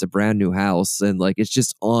them. It's a brand new house and like it's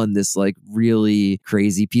just on this like really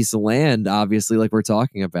crazy piece of land, obviously, like we're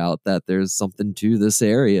talking about, that there's something to this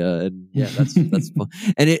area. And yeah, that's fun.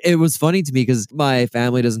 And it was funny to me because my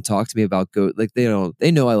family doesn't talk to me about ghosts. Like they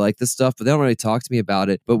know I like this stuff, but they don't really talk to me about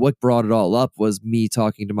it. But what brought it all up was me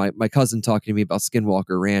talking to my cousin talking to me me about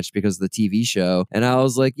Skinwalker Ranch because of the TV show. And I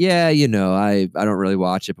was like, yeah, I don't really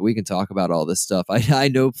watch it, but we can talk about all this stuff. I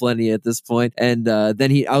know plenty at this point. And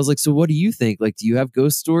then I was like, so what do you think? Like, do you have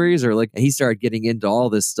ghost stories? Or like, and he started getting into all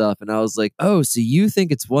this stuff. And I was like, oh, so you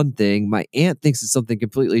think it's one thing. My aunt thinks it's something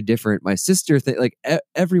completely different. My sister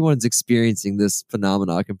everyone's experiencing this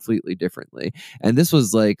phenomena completely differently. And this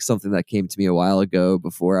was like something that came to me a while ago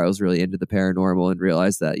before I was really into the paranormal and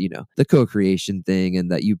realized that, the co-creation thing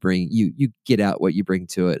and that you get out what you bring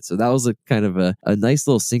to it. So that was a kind of a nice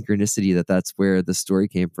little synchronicity that's where the story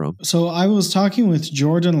came from. So I was talking with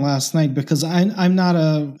Jordan last night because I'm not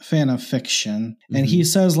a fan of fiction. And he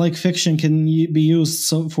says like fiction can be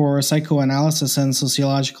used for psychoanalysis and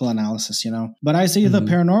sociological analysis, But I see the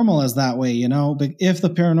paranormal as that way, But if the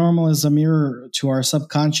paranormal is a mirror to our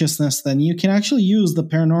subconsciousness, then you can actually use the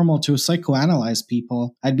paranormal to psychoanalyze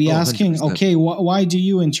people. I'd be asking, 100%. Okay, why do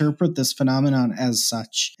you interpret this phenomenon as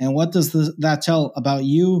such? And what does that tell about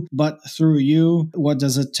you? But through you, what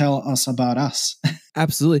does it tell us about us?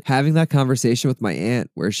 Absolutely. Having that conversation with my aunt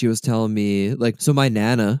where she was telling me, so my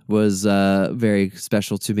Nana was very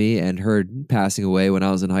special to me, and her passing away when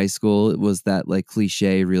I was in high school, it was that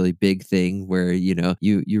cliche, really big thing where,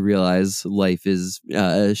 you realize life is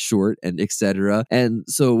short and etc. And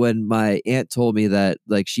so when my aunt told me that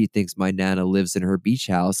she thinks my Nana lives in her beach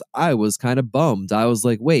house, I was kind of bummed. I was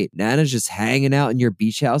like, wait, Nana's just hanging out in your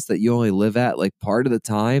beach house that you only live at part of the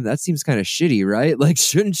time? That seems kind of shitty, right?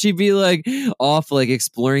 Shouldn't she be off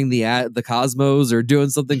exploring the cosmos or doing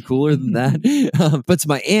something cooler than that? But to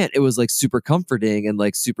my aunt, it was super comforting and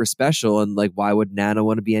super special. And why would Nana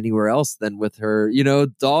want to be anywhere else than with her,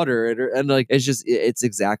 daughter? And it's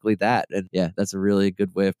exactly that. And yeah, that's a really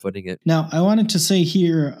good way of putting it. Now, I wanted to say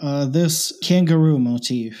here, this kangaroo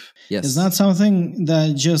motif is not something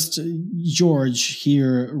that just George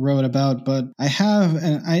here wrote about, but I have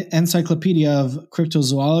an encyclopedia of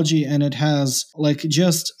cryptozoology, and it has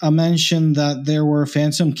just a mention that there were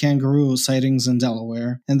phantom kangaroo sightings in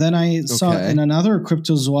Delaware. And then I saw in another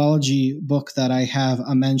cryptozoology book that I have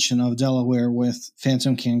a mention of Delaware with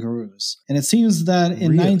phantom kangaroos. And it seems that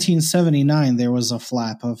in 1979, there was a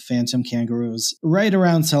flap of phantom kangaroos right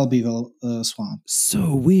around Selbyville swamp.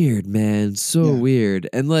 So weird, man. So weird.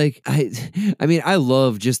 And I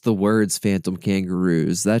love just the words phantom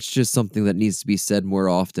kangaroos. That's just something that needs to be said more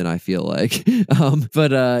often, I feel like.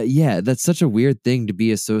 That's such a weird thing to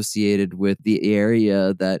be associated with the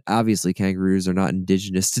area that obviously kangaroos are not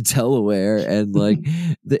indigenous to Delaware, and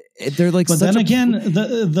they're But then again,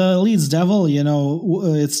 the Leeds Devil,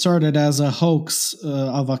 it started as a hoax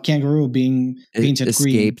of a kangaroo being painted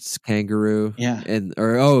escaped green. Kangaroo, yeah,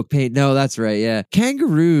 no, that's right, yeah.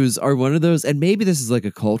 Kangaroos are one of those, and maybe this is a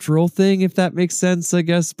cultural thing, if that makes sense, I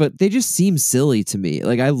guess. But they just seem silly to me.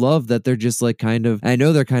 I love that they're just I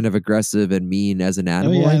know they're kind of aggressive and mean as an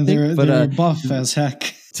animal. I think, they're buff as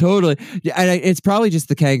heck. Totally. Yeah, and it's probably just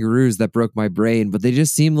the kangaroos that broke my brain, but they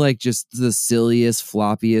just seem like just the silliest,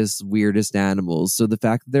 floppiest, weirdest animals. So the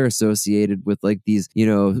fact that they're associated with these,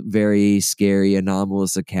 very scary,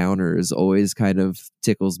 anomalous encounters always kind of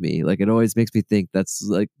tickles me. It always makes me think that's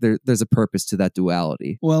there's a purpose to that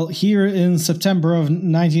duality. Well, here in September of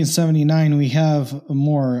 1979, we have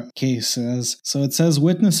more cases. So it says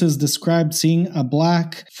witnesses described seeing a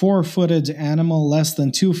black, 4-footed animal less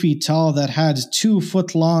than 2 feet tall that had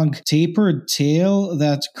 2-foot-long tapered tail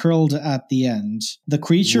that curled at the end. The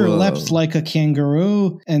creature leapt like a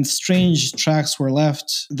kangaroo, and strange tracks were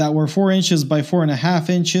left that were 4 inches by 4.5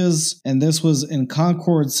 inches. And this was in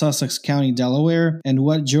Concord, Sussex County, Delaware. And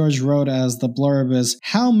what George wrote as the blurb is,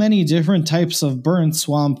 how many different types of burnt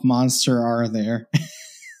swamp monster are there?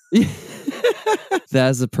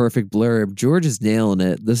 That's a perfect blurb. George is nailing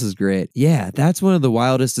it. This is great. Yeah, that's one of the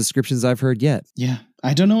wildest descriptions I've heard yet. Yeah.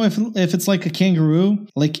 I don't know if it's like a kangaroo,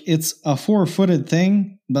 it's a 4-footed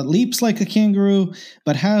thing, but leaps like a kangaroo,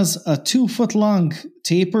 but has a 2-foot-long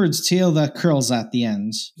tapered tail that curls at the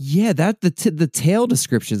end. Yeah, the tail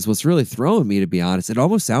description's what's really throwing me, to be honest. It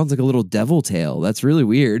almost sounds like a little devil tail. That's really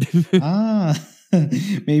weird.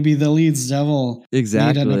 Maybe the Leeds Devil made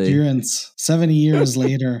an appearance 70 years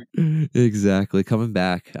later. Exactly. Coming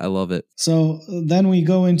back. I love it. So then we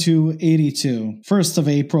go into 82. 1st of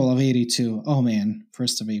April of 82. Oh, man.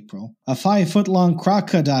 1st of April. A 5-foot-long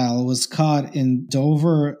crocodile was caught in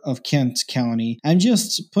Dover of Kent County. I'm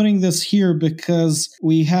just putting this here because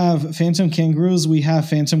we have phantom kangaroos, we have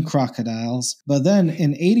phantom crocodiles. But then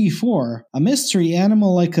in 84, a mystery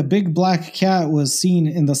animal like a big black cat was seen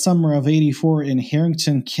in the summer of 84 in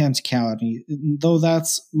Harrington, Kent County, though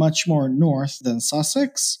that's much more north than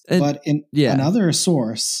Sussex. But in another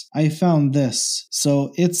source, I found this.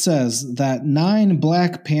 So it says that 9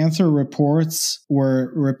 Black Panther reports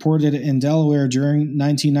were reported in Delaware during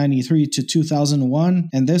 1993 to 2001,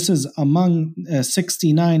 and this is among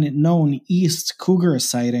 69 known East cougar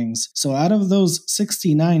sightings. So out of those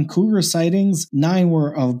 69 cougar sightings, 9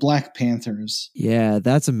 were of Black Panthers. Yeah,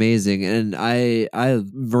 that's amazing. And I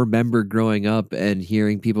remember growing up and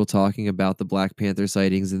hearing people talking about the Black Panther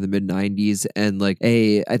sightings in the mid-90s. And like,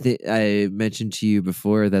 I think I mentioned to you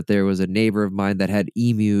before that there was a neighbor of mine that had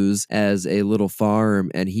emus as a little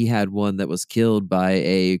farm, and he had one that was killed by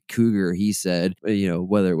a cougar. He said,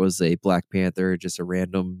 whether it was a Black Panther or just a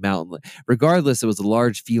random mountain, regardless, it was a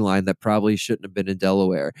large feline that probably shouldn't have been in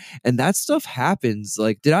Delaware. And that stuff happens.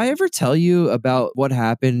 Like, did I ever tell you about what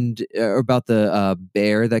happened about the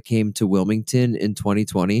bear that came to Wilmington in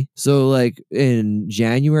 2020? So like in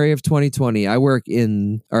January of 2020, at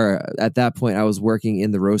that point I was working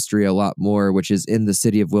in the roastery a lot more, which is in the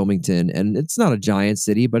city of Wilmington. And it's not a giant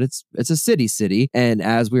city, but it's a city. And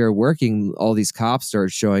as we were working, all these cops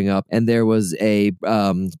started showing up, and there was a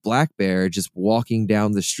black bear just walking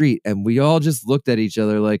down the street, and we all just looked at each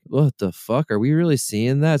other like, what the fuck? Are we really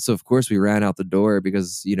seeing that? So of course we ran out the door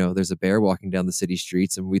because, there's a bear walking down the city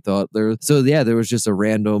streets, and we thought there was just a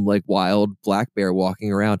random like wild black bear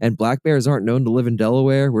walking around. And black bears aren't known to live in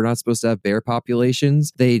Delaware. We're not supposed to have bear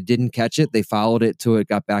populations. They didn't catch it. They followed it till it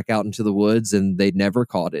got back out into the woods, and they never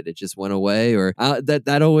caught it. It just went away. Or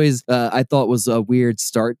that always I thought was a weird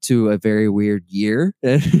start to a very weird year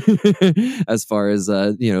as far as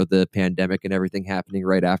the pandemic and everything happening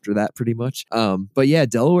right after that, pretty much. But yeah,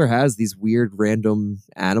 Delaware has these weird random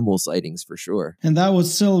animal sightings for sure. And that would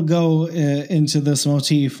still go into this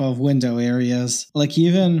motif of window areas, like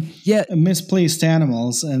even misplaced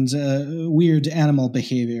animals and weird animal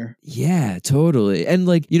behavior. Yeah, totally. And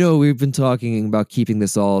like, we've been talking about keeping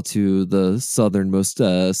this all to the southernmost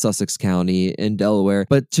Sussex County in Delaware,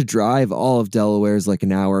 but to drive all of Delaware is like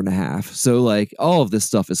an hour and a half. So like all of this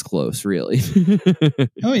stuff is close, really.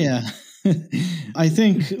 Oh yeah. I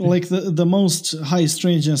think like the most high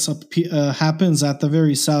strangeness happens at the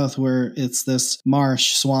very south, where it's this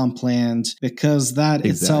marsh swampland, because that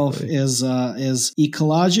itself is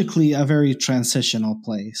ecologically a very transitional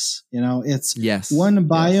place. It's one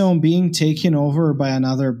biome being taken over by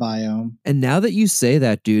another biome. And now that you say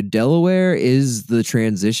that, dude, Delaware is the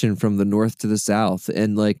transition from the north to the south.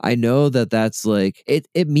 And like, I know that's like,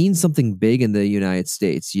 it means something big in the United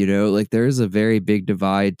States, like there's a very big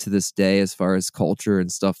divide to this day as far as culture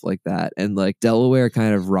and stuff like that. And like Delaware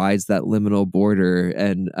kind of rides that liminal border.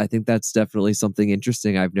 And I think that's definitely something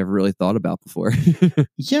interesting I've never really thought about before.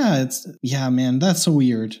 Man, that's so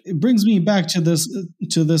weird. It brings me back to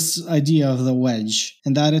this idea of the wedge,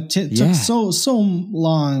 and that it took so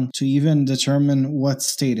long to even determine what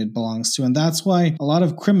state it belongs to. And that's why a lot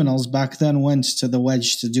of criminals back then went to the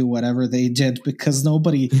wedge to do whatever they did, because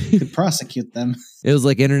nobody could prosecute them. It was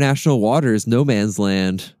like international waters, no man's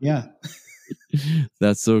land. Yeah.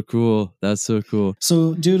 That's so cool.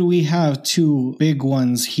 So, dude, we have 2 big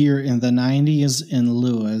ones here in the 90s in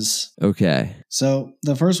Lewis. Okay. So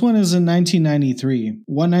the first one is in 1993.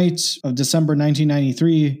 One night of December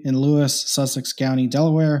 1993 in Lewis, Sussex County,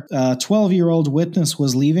 Delaware, a 12-year-old witness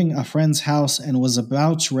was leaving a friend's house and was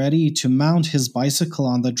about ready to mount his bicycle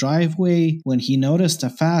on the driveway when he noticed a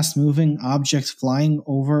fast-moving object flying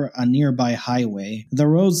over a nearby highway. The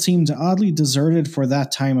road seemed oddly deserted for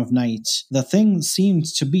that time of night. The thing seemed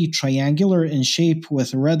to be triangular in shape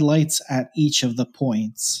with red lights at each of the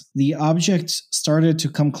points. The object started to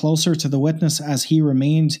come closer to the witness as he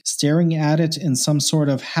remained staring at it in some sort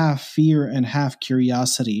of half fear and half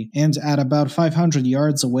curiosity. And at about 500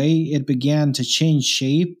 yards away, it began to change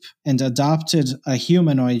shape and adopted a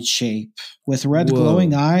humanoid shape with red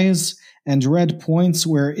glowing eyes and red points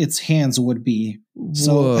where its hands would be.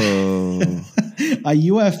 So a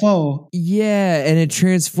UFO. Yeah, and it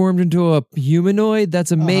transformed into a humanoid?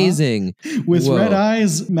 That's amazing. With red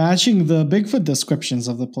eyes matching the Bigfoot descriptions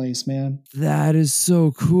of the place, man. That is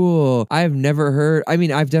so cool. I've never heard,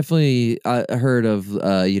 I've definitely heard of,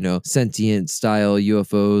 sentient style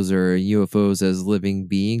UFOs or UFOs as living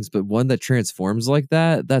beings, but one that transforms like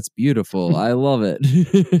that, that's beautiful. I love it.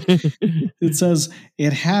 It says,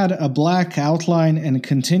 it had a black outline and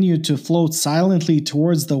continued to float silently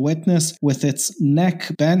towards the witness with its its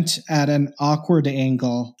neck bent at an awkward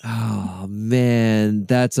angle. Oh man,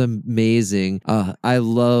 that's amazing. I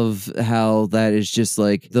love how that is just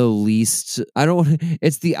like the least,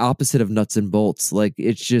 it's the opposite of nuts and bolts. Like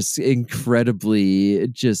it's just incredibly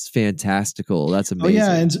just fantastical. That's amazing. Oh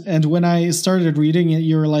yeah, and when I started reading it,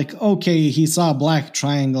 you were like, okay, he saw a black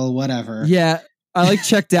triangle, whatever. Yeah. I like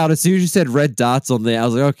checked out as soon as you said red dots on there. I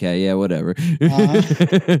was like, okay, yeah, whatever.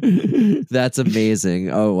 That's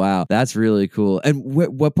amazing. Oh, wow. That's really cool. And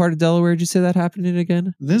what part of Delaware did you say that happened in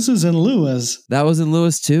again? This is in Lewis. That was in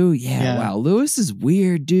Lewis too? Yeah, wow. Lewis is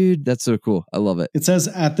weird, dude. That's so cool. I love it. It says,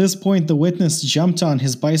 at this point, the witness jumped on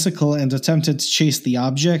his bicycle and attempted to chase the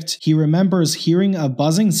object. He remembers hearing a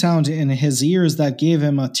buzzing sound in his ears that gave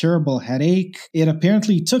him a terrible headache. It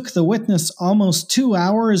apparently took the witness almost 2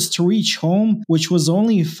 hours to reach home, which was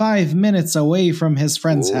only 5 minutes away from his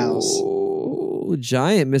friend's house.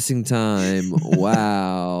 Giant missing time.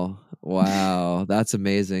 Wow. Wow. That's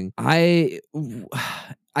amazing.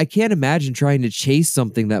 I can't imagine trying to chase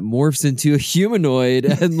something that morphs into a humanoid,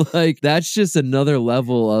 and like that's just another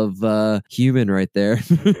level of human right there.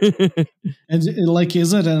 And like,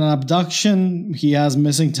 is it an abduction? He has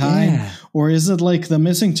missing time, or is it like the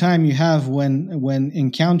missing time you have when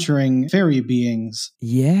encountering fairy beings?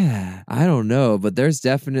 Yeah, I don't know, but there's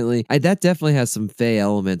definitely that definitely has some fey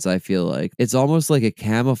elements. I feel like it's almost like it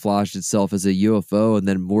camouflaged itself as a UFO and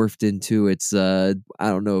then morphed into its I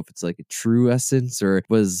don't know if it's like a true essence or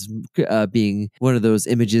was being one of those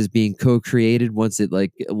images being co-created once it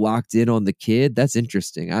like locked in on the kid. That's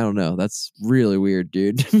interesting. I don't know. That's really weird,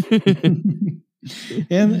 dude.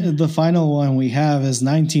 And the final one we have is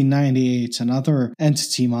 1998, another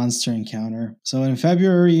entity monster encounter. So in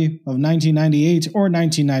February of 1998 or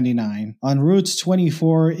 1999, on Route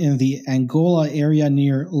 24 in the Angola area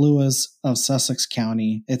near Lewis of Sussex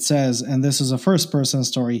County, it says, and this is a first-person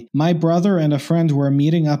story, my brother and a friend were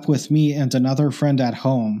meeting up with me and another friend at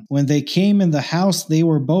home. When they came in the house, they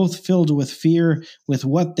were both filled with fear with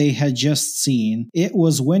what they had just seen. It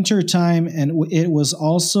was winter time, and it was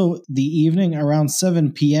also the evening around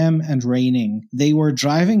 7 p.m. and raining. They were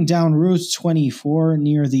driving down Route 24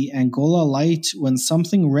 near the Angola light when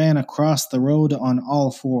something ran across the road on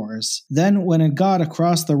all fours. Then when it got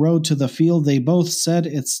across the road to the field, they both said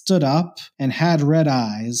it stood up and had red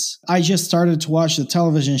eyes. I just started to watch the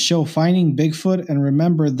television show Finding Bigfoot and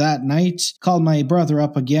remembered that night, called my brother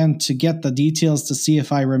up again to get the details to see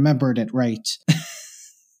if I remembered it right.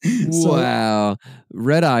 Wow.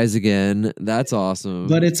 Red eyes again. That's awesome.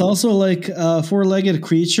 But it's also like a four-legged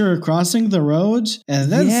creature crossing the road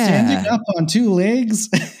and then standing up on two legs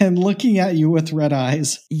and looking at you with red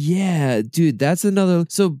eyes. Yeah, dude, that's another.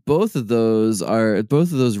 So both of those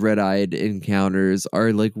red-eyed encounters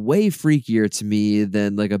are like way freakier to me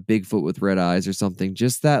than like a Bigfoot with red eyes or something.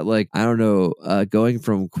 Just that, like, I don't know, going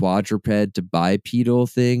from quadruped to bipedal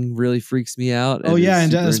thing really freaks me out. Oh yeah,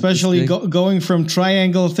 and especially going from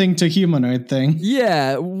triangle thing to humanoid thing.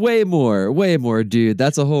 Yeah, way more, dude.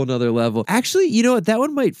 That's a whole nother level. Actually, you know what? That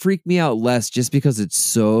one might freak me out less just because it's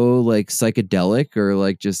so like psychedelic or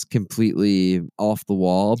like just completely off the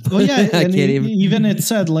wall. Oh yeah, and even it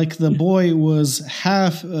said like the boy was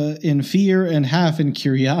half in fear and half in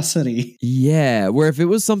curiosity. Yeah, where if it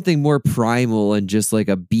was something more primal and just like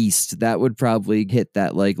a beast, that would probably hit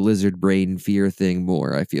that like lizard brain fear thing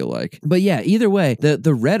more, I feel like. But yeah, either way,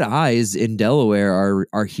 the red eyes in Delaware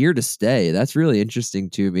are here to stay. That's really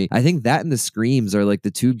interesting to me. I think that and the screams are like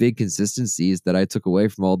the two big consistencies that I took away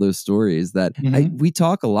from all those stories. That we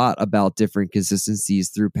talk a lot about different consistencies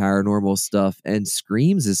through paranormal stuff, and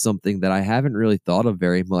screams is something that I haven't really thought of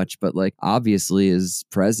very much, but like obviously is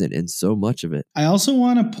present in so much of it. I also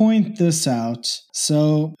want to point this out.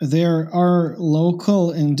 So there are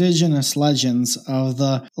local indigenous legends of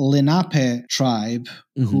the Lenape tribe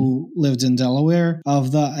who lived in Delaware,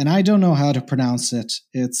 and I don't know how to pronounce it.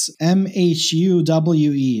 It's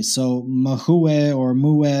Mhuwe, so Mahue or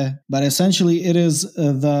Mue, but essentially it is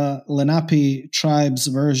the Lenape tribe's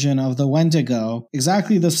version of the Wendigo.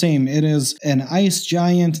 Exactly the same. It is an ice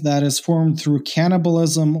giant that is formed through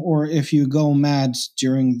cannibalism or if you go mad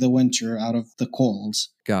during the winter out of the cold.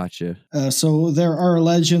 Gotcha. So there are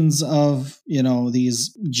legends of,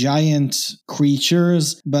 these giant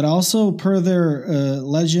creatures, but also per their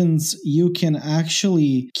legends, you can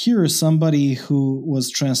actually cure somebody who was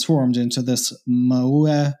transformed into this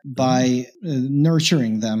Maua by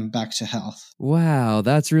nurturing them back to health. Wow,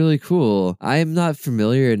 that's really cool. I'm not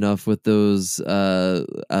familiar enough with those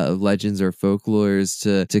legends or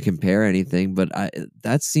folklores to compare anything, but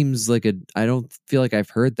that seems like I don't feel like I've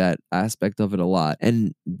heard that aspect of it a lot,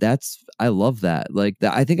 and I love that. Like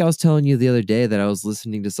I think I was telling you the other day that I was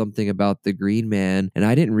listening to something about the Green Man, and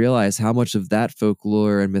I didn't realize how much of that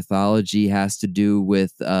folklore and mythology has to do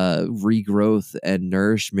with regrowth and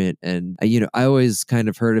nourishment. And I always kind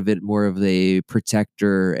of heard of it more of a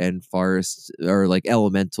protector and forest or like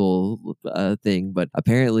elemental thing, but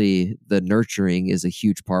apparently the nurturing is a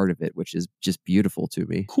huge part of it, which is just beautiful to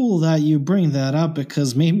me. Cool that you bring that up,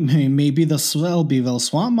 because maybe the Selbyville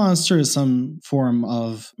swamp monster is some form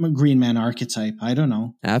of Green Man archetype. I don't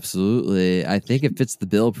know. Absolutely. I think it fits the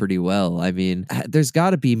bill pretty well. I mean, there's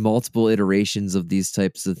got to be multiple iterations of these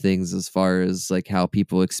types of things as far as like how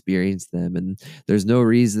people experience them, and there's no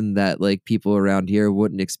reason that like people around here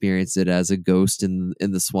wouldn't experience it as a ghost in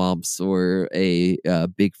the swamps or a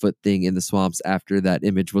Bigfoot thing in the swamps after that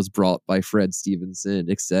image was brought by Fred Stevenson,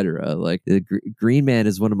 etc. Like the Green Man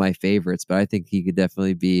is one of my favorites, but I think he could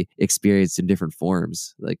definitely be experienced in different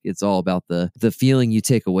forms. Like it's all about the feeling you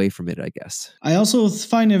take away from it, I guess. I also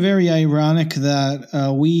find it very ironic that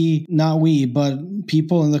but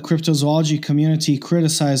people in the cryptozoology community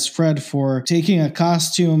criticized Fred for taking a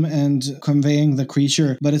costume and conveying the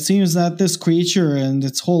creature, but it seems that this creature and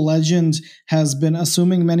its whole legend has been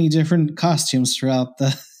assuming many different costumes throughout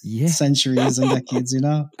the centuries and decades,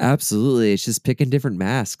 Absolutely. It's just picking different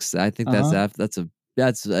masks. I think that's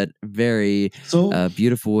a very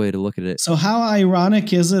beautiful way to look at it. So how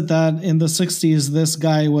ironic is it that in the 60s, this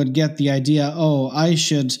guy would get the idea, I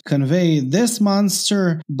should convey this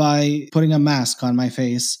monster by putting a mask on my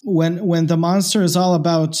face, when the monster is all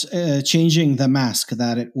about changing the mask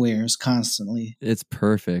that it wears constantly. It's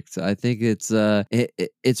perfect. I think they're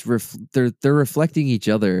reflecting each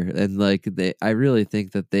other, and like I really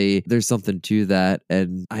think that there's something to that.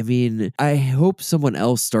 And I mean, I hope someone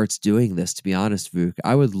else starts doing this, to be honest, Vuk.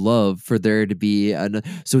 I would love for there to be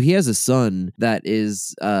so he has a son that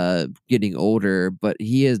is getting older, but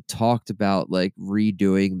he has talked about like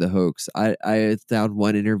redoing the hoax. I found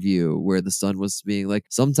one interview where the son was being like,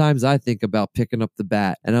 sometimes I think about picking up the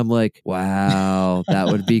bat, and I'm like, wow, that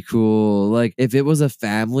would be cool. Like if it was a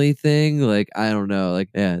family thing, like I don't know, like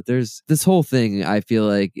there's this whole thing I feel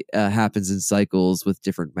like happens in cycles with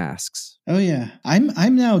different masks. Oh yeah,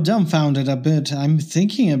 I'm now dumbfounded a bit. I'm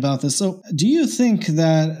thinking about this. So do you think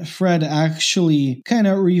that Fred actually kind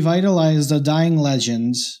of revitalized a dying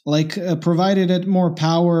legend, like provided it more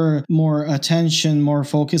power, more attention, more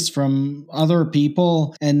focus from other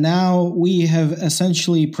people, and now we have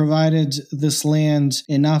essentially provided this land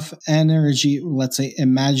enough energy, let's say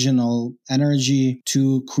imaginal energy,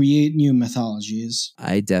 to create new mythologies?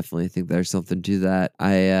 I definitely think there's something to that.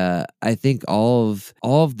 I think all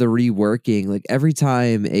of the reworking, like every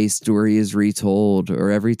time a story is retold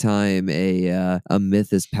or every time a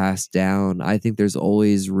myth is passed down, I think there's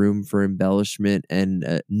always room for embellishment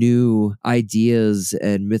and new ideas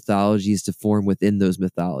and mythologies to form within those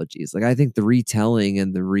mythologies. Like I think the retelling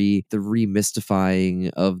and the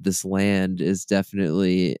remystifying of this land is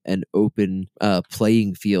definitely an open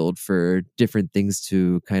playing field for different things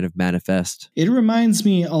to kind of manifest. It reminds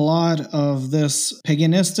me a lot of this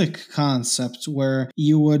paganistic concept where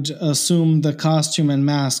you would assume the costume and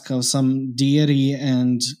mask of some deity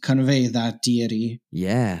and convey that deity.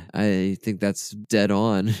 Yeah, I think that's dead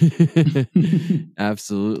on.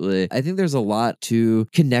 Absolutely. I think there's a lot to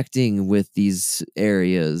connecting with these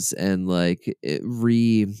areas and like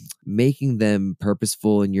making them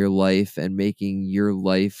purposeful in your life and making your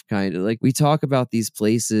life kind of like, we talk about these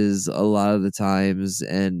places a lot of the times,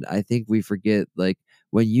 and I think we forget like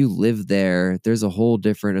when you live there, there's a whole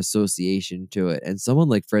different association to it. And someone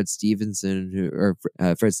like Fred Stevens,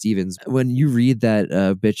 when you read that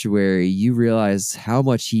obituary, you realize how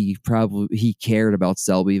much he cared about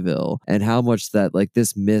Selbyville and how much that like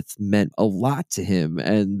this myth meant a lot to him.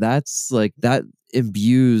 And that's like that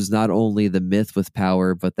imbues not only the myth with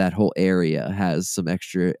power, but that whole area has some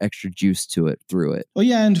extra juice to it through it. Oh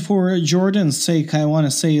yeah, and for Jordan's sake, I want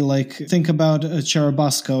to say, like, think about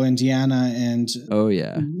Cherubusco, Indiana, and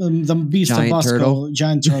the Beast giant of Busco,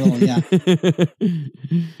 giant turtle. Yeah,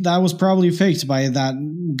 that was probably faked by that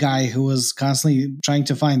guy who was constantly trying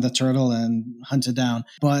to find the turtle and hunt it down.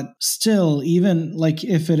 But still, even like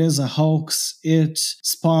if it is a hoax, it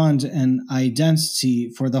spawned an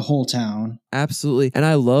identity for the whole town. Absolutely. absolutely. And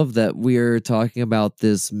I love that we're talking about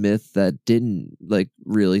this myth that didn't like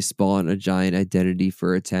really spawn a giant identity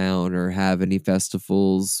for a town or have any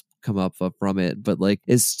festivals come up from it, but like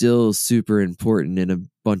is still super important in a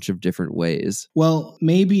bunch of different ways. Well,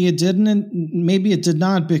 maybe it didn't. Maybe it did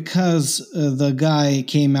not because the guy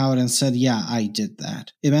came out and said, "Yeah, I did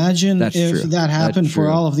that." Imagine That's if true. that happened That's for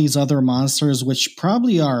true. all of these other monsters, which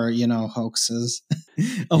probably are, hoaxes,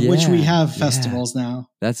 of which we have festivals now.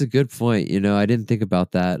 That's a good point. I didn't think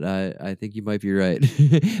about that. I think you might be right.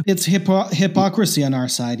 It's hypocrisy on our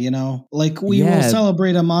side, Like we will Yeah.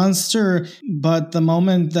 celebrate a monster, but the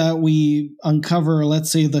moment that we uncover,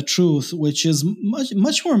 let's say, the truth, which is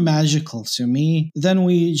much more magical to me, then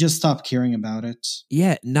we just stop caring about it.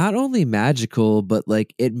 Yeah, not only magical, but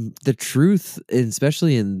like the truth,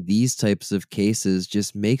 especially in these types of cases,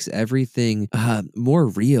 just makes everything more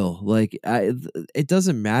real. Like it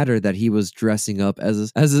doesn't matter that he was dressing up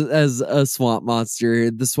as a swamp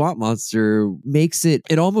monster. The swamp monster makes it.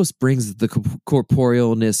 It almost brings the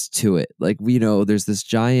corporealness to it. Like there's this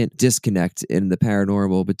giant disconnect in the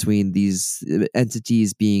paranormal between these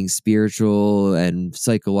entities being spiritual and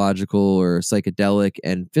psychological or psychedelic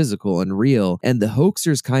and physical and real, and the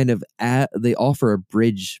hoaxers kind of they offer a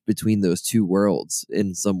bridge between those two worlds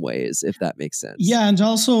in some ways, if that makes sense. Yeah, and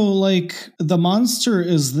also like the monster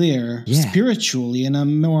is there spiritually in a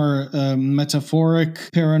more metaphoric,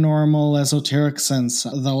 paranormal, esoteric sense,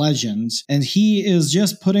 the legend, and he is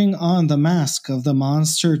just putting on the mask of the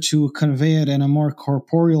monster to convey it in a more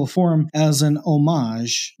corporeal form as an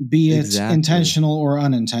homage, be it intentional or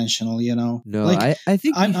unintentional. No, like I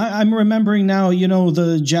think I'm remembering now,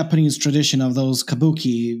 the Japanese tradition of those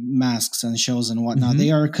kabuki masks and shows and whatnot. They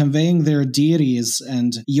are conveying their deities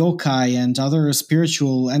and yokai and other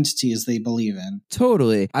spiritual entities they believe in.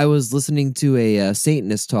 Totally. I was listening to a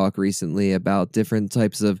Satanist talk recently about different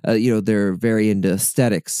types of, they're very into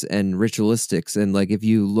aesthetics and ritualistics. And like, if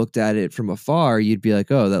you looked at it from afar, you'd be like,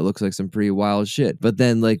 oh, that looks like some pretty wild shit. But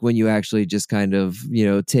then like when you actually just kind of,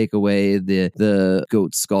 take away the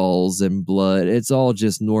goat skulls and blood, it's all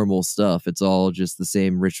just normal stuff. It's all just the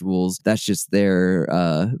same rituals. That's just their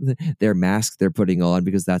mask they're putting on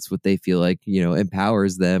because that's what they feel like,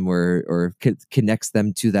 empowers them or connects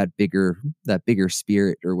them to that bigger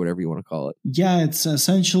spirit or whatever you want to call it. Yeah, it's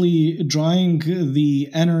essentially drawing the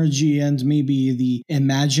energy and maybe the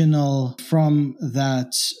imaginal from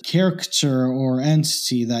that character or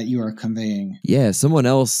entity that you are conveying. Yeah, someone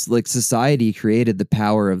else, like society, created the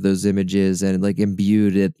power of those images and like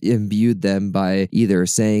imbued them by either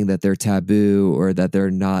saying that they're taboo or that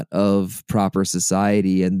they're not of proper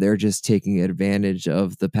society, and they're just taking advantage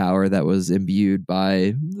of the power that was imbued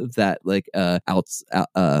by that, like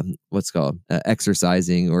what's called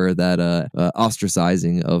exercising or that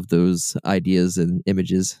ostracizing of those ideas and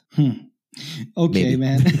images. Okay,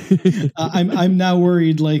 man. I'm now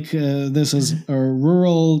worried. Like this is a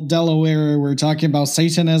rural Delaware. We're talking about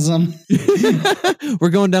Satanism. We're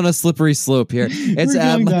going down a slippery slope here. It's We're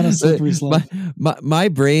going down a slippery slope. My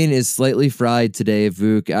brain is slightly fried today,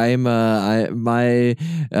 Vuk. I'm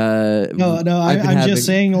just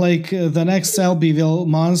saying, like the next Selbyville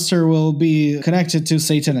monster will be connected to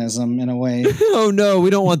Satanism in a way. Oh no, we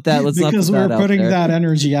don't want that. Let's because not put we're putting that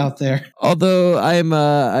energy out there. Although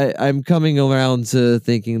I'm coming around to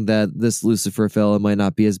thinking that this Lucifer fella might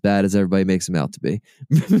not be as bad as everybody makes him out to be.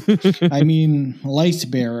 I mean, light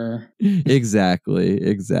bearer. Exactly. I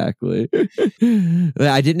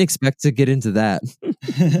didn't expect to get into that.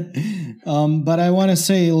 But I want to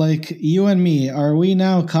say, like, you and me, are we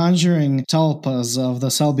now conjuring tulpas of the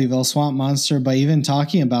Selbyville swamp monster by even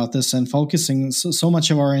talking about this and focusing so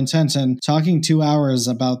much of our intent and talking 2 hours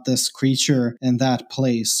about this creature and that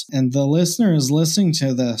place? And the listeners listening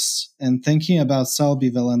to this and thinking about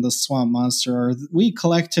Selbyville and the swamp monster, are we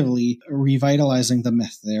collectively revitalizing the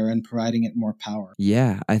myth there and providing it more power?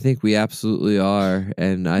 Yeah, I think we absolutely are.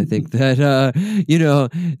 And I think that,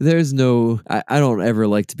 there's I don't ever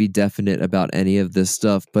like to be definite about any of this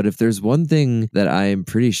stuff, but if there's one thing that I am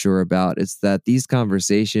pretty sure about, it's that these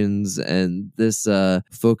conversations and this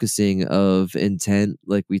focusing of intent,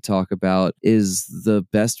 like we talk about, is the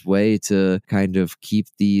best way to kind of keep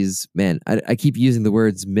these, I keep using the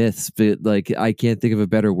words myths, but like I can't think of a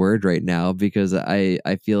better word right now because I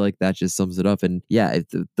feel like that just sums it up. And yeah,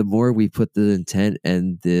 the more we put the intent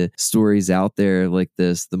and the stories out there like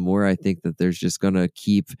this, the more I think that there's just gonna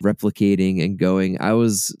keep replicating and going. I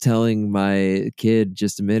was telling my kid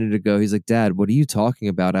just a minute ago, he's like, Dad, what are you talking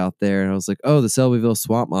about out there? And I was like, oh, the Selbyville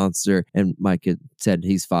swamp monster. And my kid said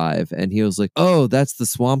he's 5, and he was like, "Oh, that's the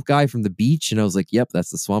swamp guy from the beach," and I was like, "Yep,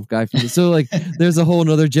 that's the swamp guy from." So like, there's a whole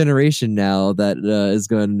nother generation now that is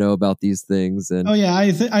going to know about these things. And oh yeah,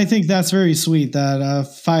 I think that's very sweet that a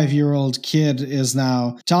 5-year-old kid is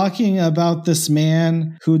now talking about this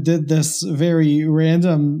man who did this very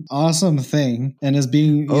random, awesome thing and is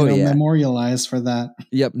being memorialized for that.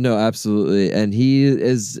 Yep, no, absolutely, and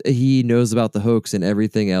he knows about the hoax and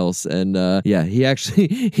everything else, and he actually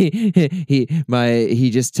he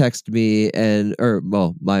just texted me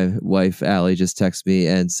my wife Allie just texted me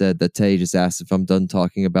and said that Tay just asked if I'm done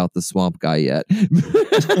talking about the swamp guy yet.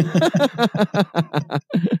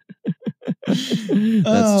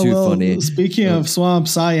 That's too funny. Speaking of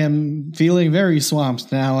swamps, I am feeling very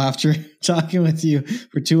swamped now after talking with you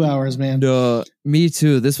for 2 hours, man. No, me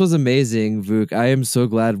too. This was amazing, Vuk. I am so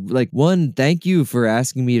glad. Like, one, thank you for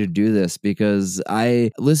asking me to do this, because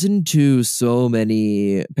I listen to so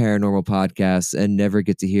many paranormal podcasts and never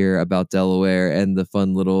get to hear about Delaware and the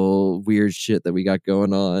fun little weird shit that we got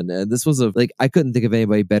going on. And this was I couldn't think of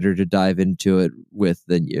anybody better to dive into it with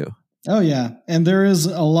than you. Oh yeah, and there is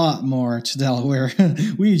a lot more to Delaware.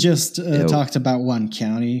 We just talked about one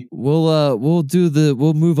county. We'll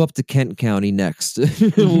move up to Kent County next.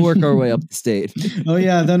 We'll work our way up the state. Oh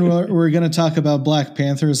yeah, then we're going to talk about Black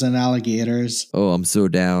Panthers and alligators. Oh, I'm so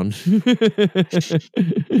down.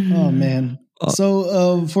 Oh man.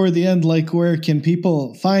 So for the end, like, where can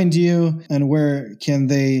people find you, and where can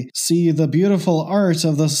they see the beautiful art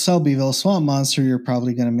of the Selbyville swamp monster you're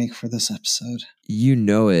probably going to make for this episode? You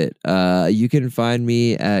know it. You can find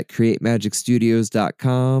me at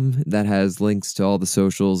createmagicstudios.com. That has links to all the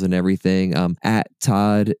socials and everything. At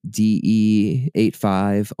Todd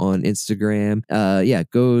DE85 on Instagram.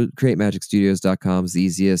 Go createmagicstudios.com is the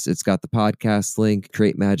easiest. It's got the podcast link,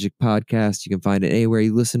 Create Magic Podcast. You can find it anywhere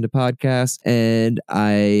you listen to podcasts. And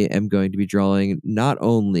I am going to be drawing not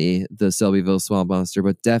only the Selbyville swamp monster,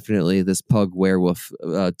 but definitely this pug werewolf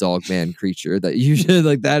dog man creature that you should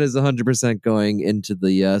that is 100% going into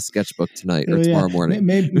the sketchbook tonight or tomorrow morning.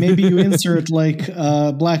 Maybe you insert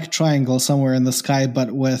a black triangle somewhere in the sky,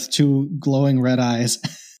 but with 2 glowing red eyes.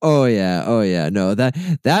 Oh yeah. No,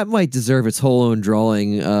 that might deserve its whole own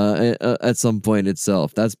drawing at some point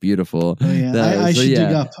itself. That's beautiful. Oh yeah, I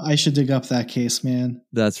should dig up that case, man.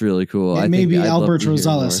 That's really cool. And maybe Albert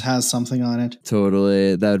Rosales has something on it.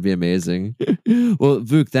 Totally, that would be amazing. Well,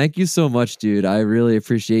 Vuk, thank you so much, dude. I really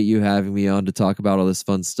appreciate you having me on to talk about all this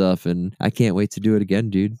fun stuff, and I can't wait to do it again,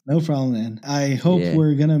 dude. No problem, man. I hope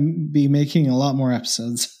we're gonna be making a lot more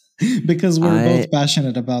episodes. Because we're both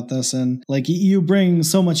passionate about this, and you bring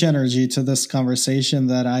so much energy to this conversation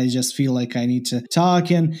that I just feel like I need to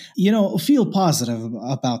talk and feel positive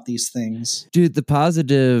about these things. Dude, the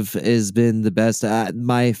positive has been the best.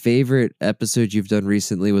 My favorite episode you've done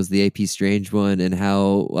recently was the AP Strange one, and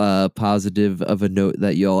how positive of a note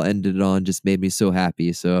that y'all ended on just made me so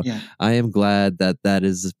happy. So I am glad that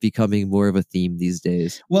is becoming more of a theme these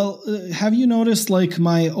days. Well, have you noticed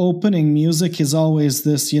my opening music is always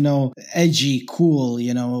this, edgy, cool,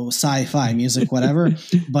 sci-fi music, whatever.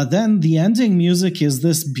 But then the ending music is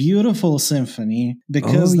this beautiful symphony,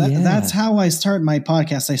 because that's how I start my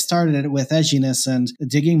podcast. I started it with edginess and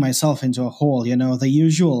digging myself into a hole, the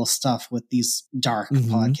usual stuff with these dark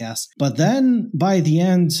podcasts. But then by the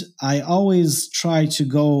end, I always try to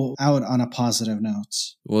go out on a positive note.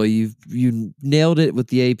 Well, you nailed it with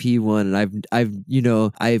the AP one, and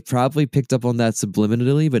I've probably picked up on that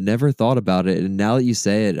subliminally, but never thought about it. And now that you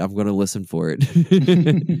say it, I'm going to listen for it.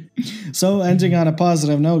 So, ending on a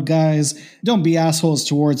positive note, guys, don't be assholes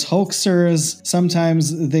towards hoaxers.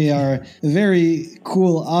 Sometimes they are very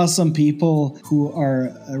cool, awesome people who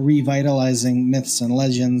are revitalizing myths and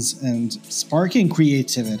legends and sparking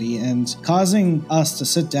creativity and causing us to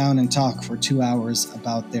sit down and talk for 2 hours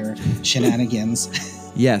about their shenanigans.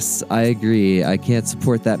 Yes, I agree. I can't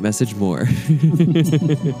support that message more.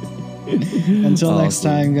 Until next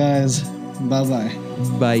time, guys. Bye-bye.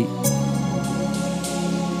 Bye.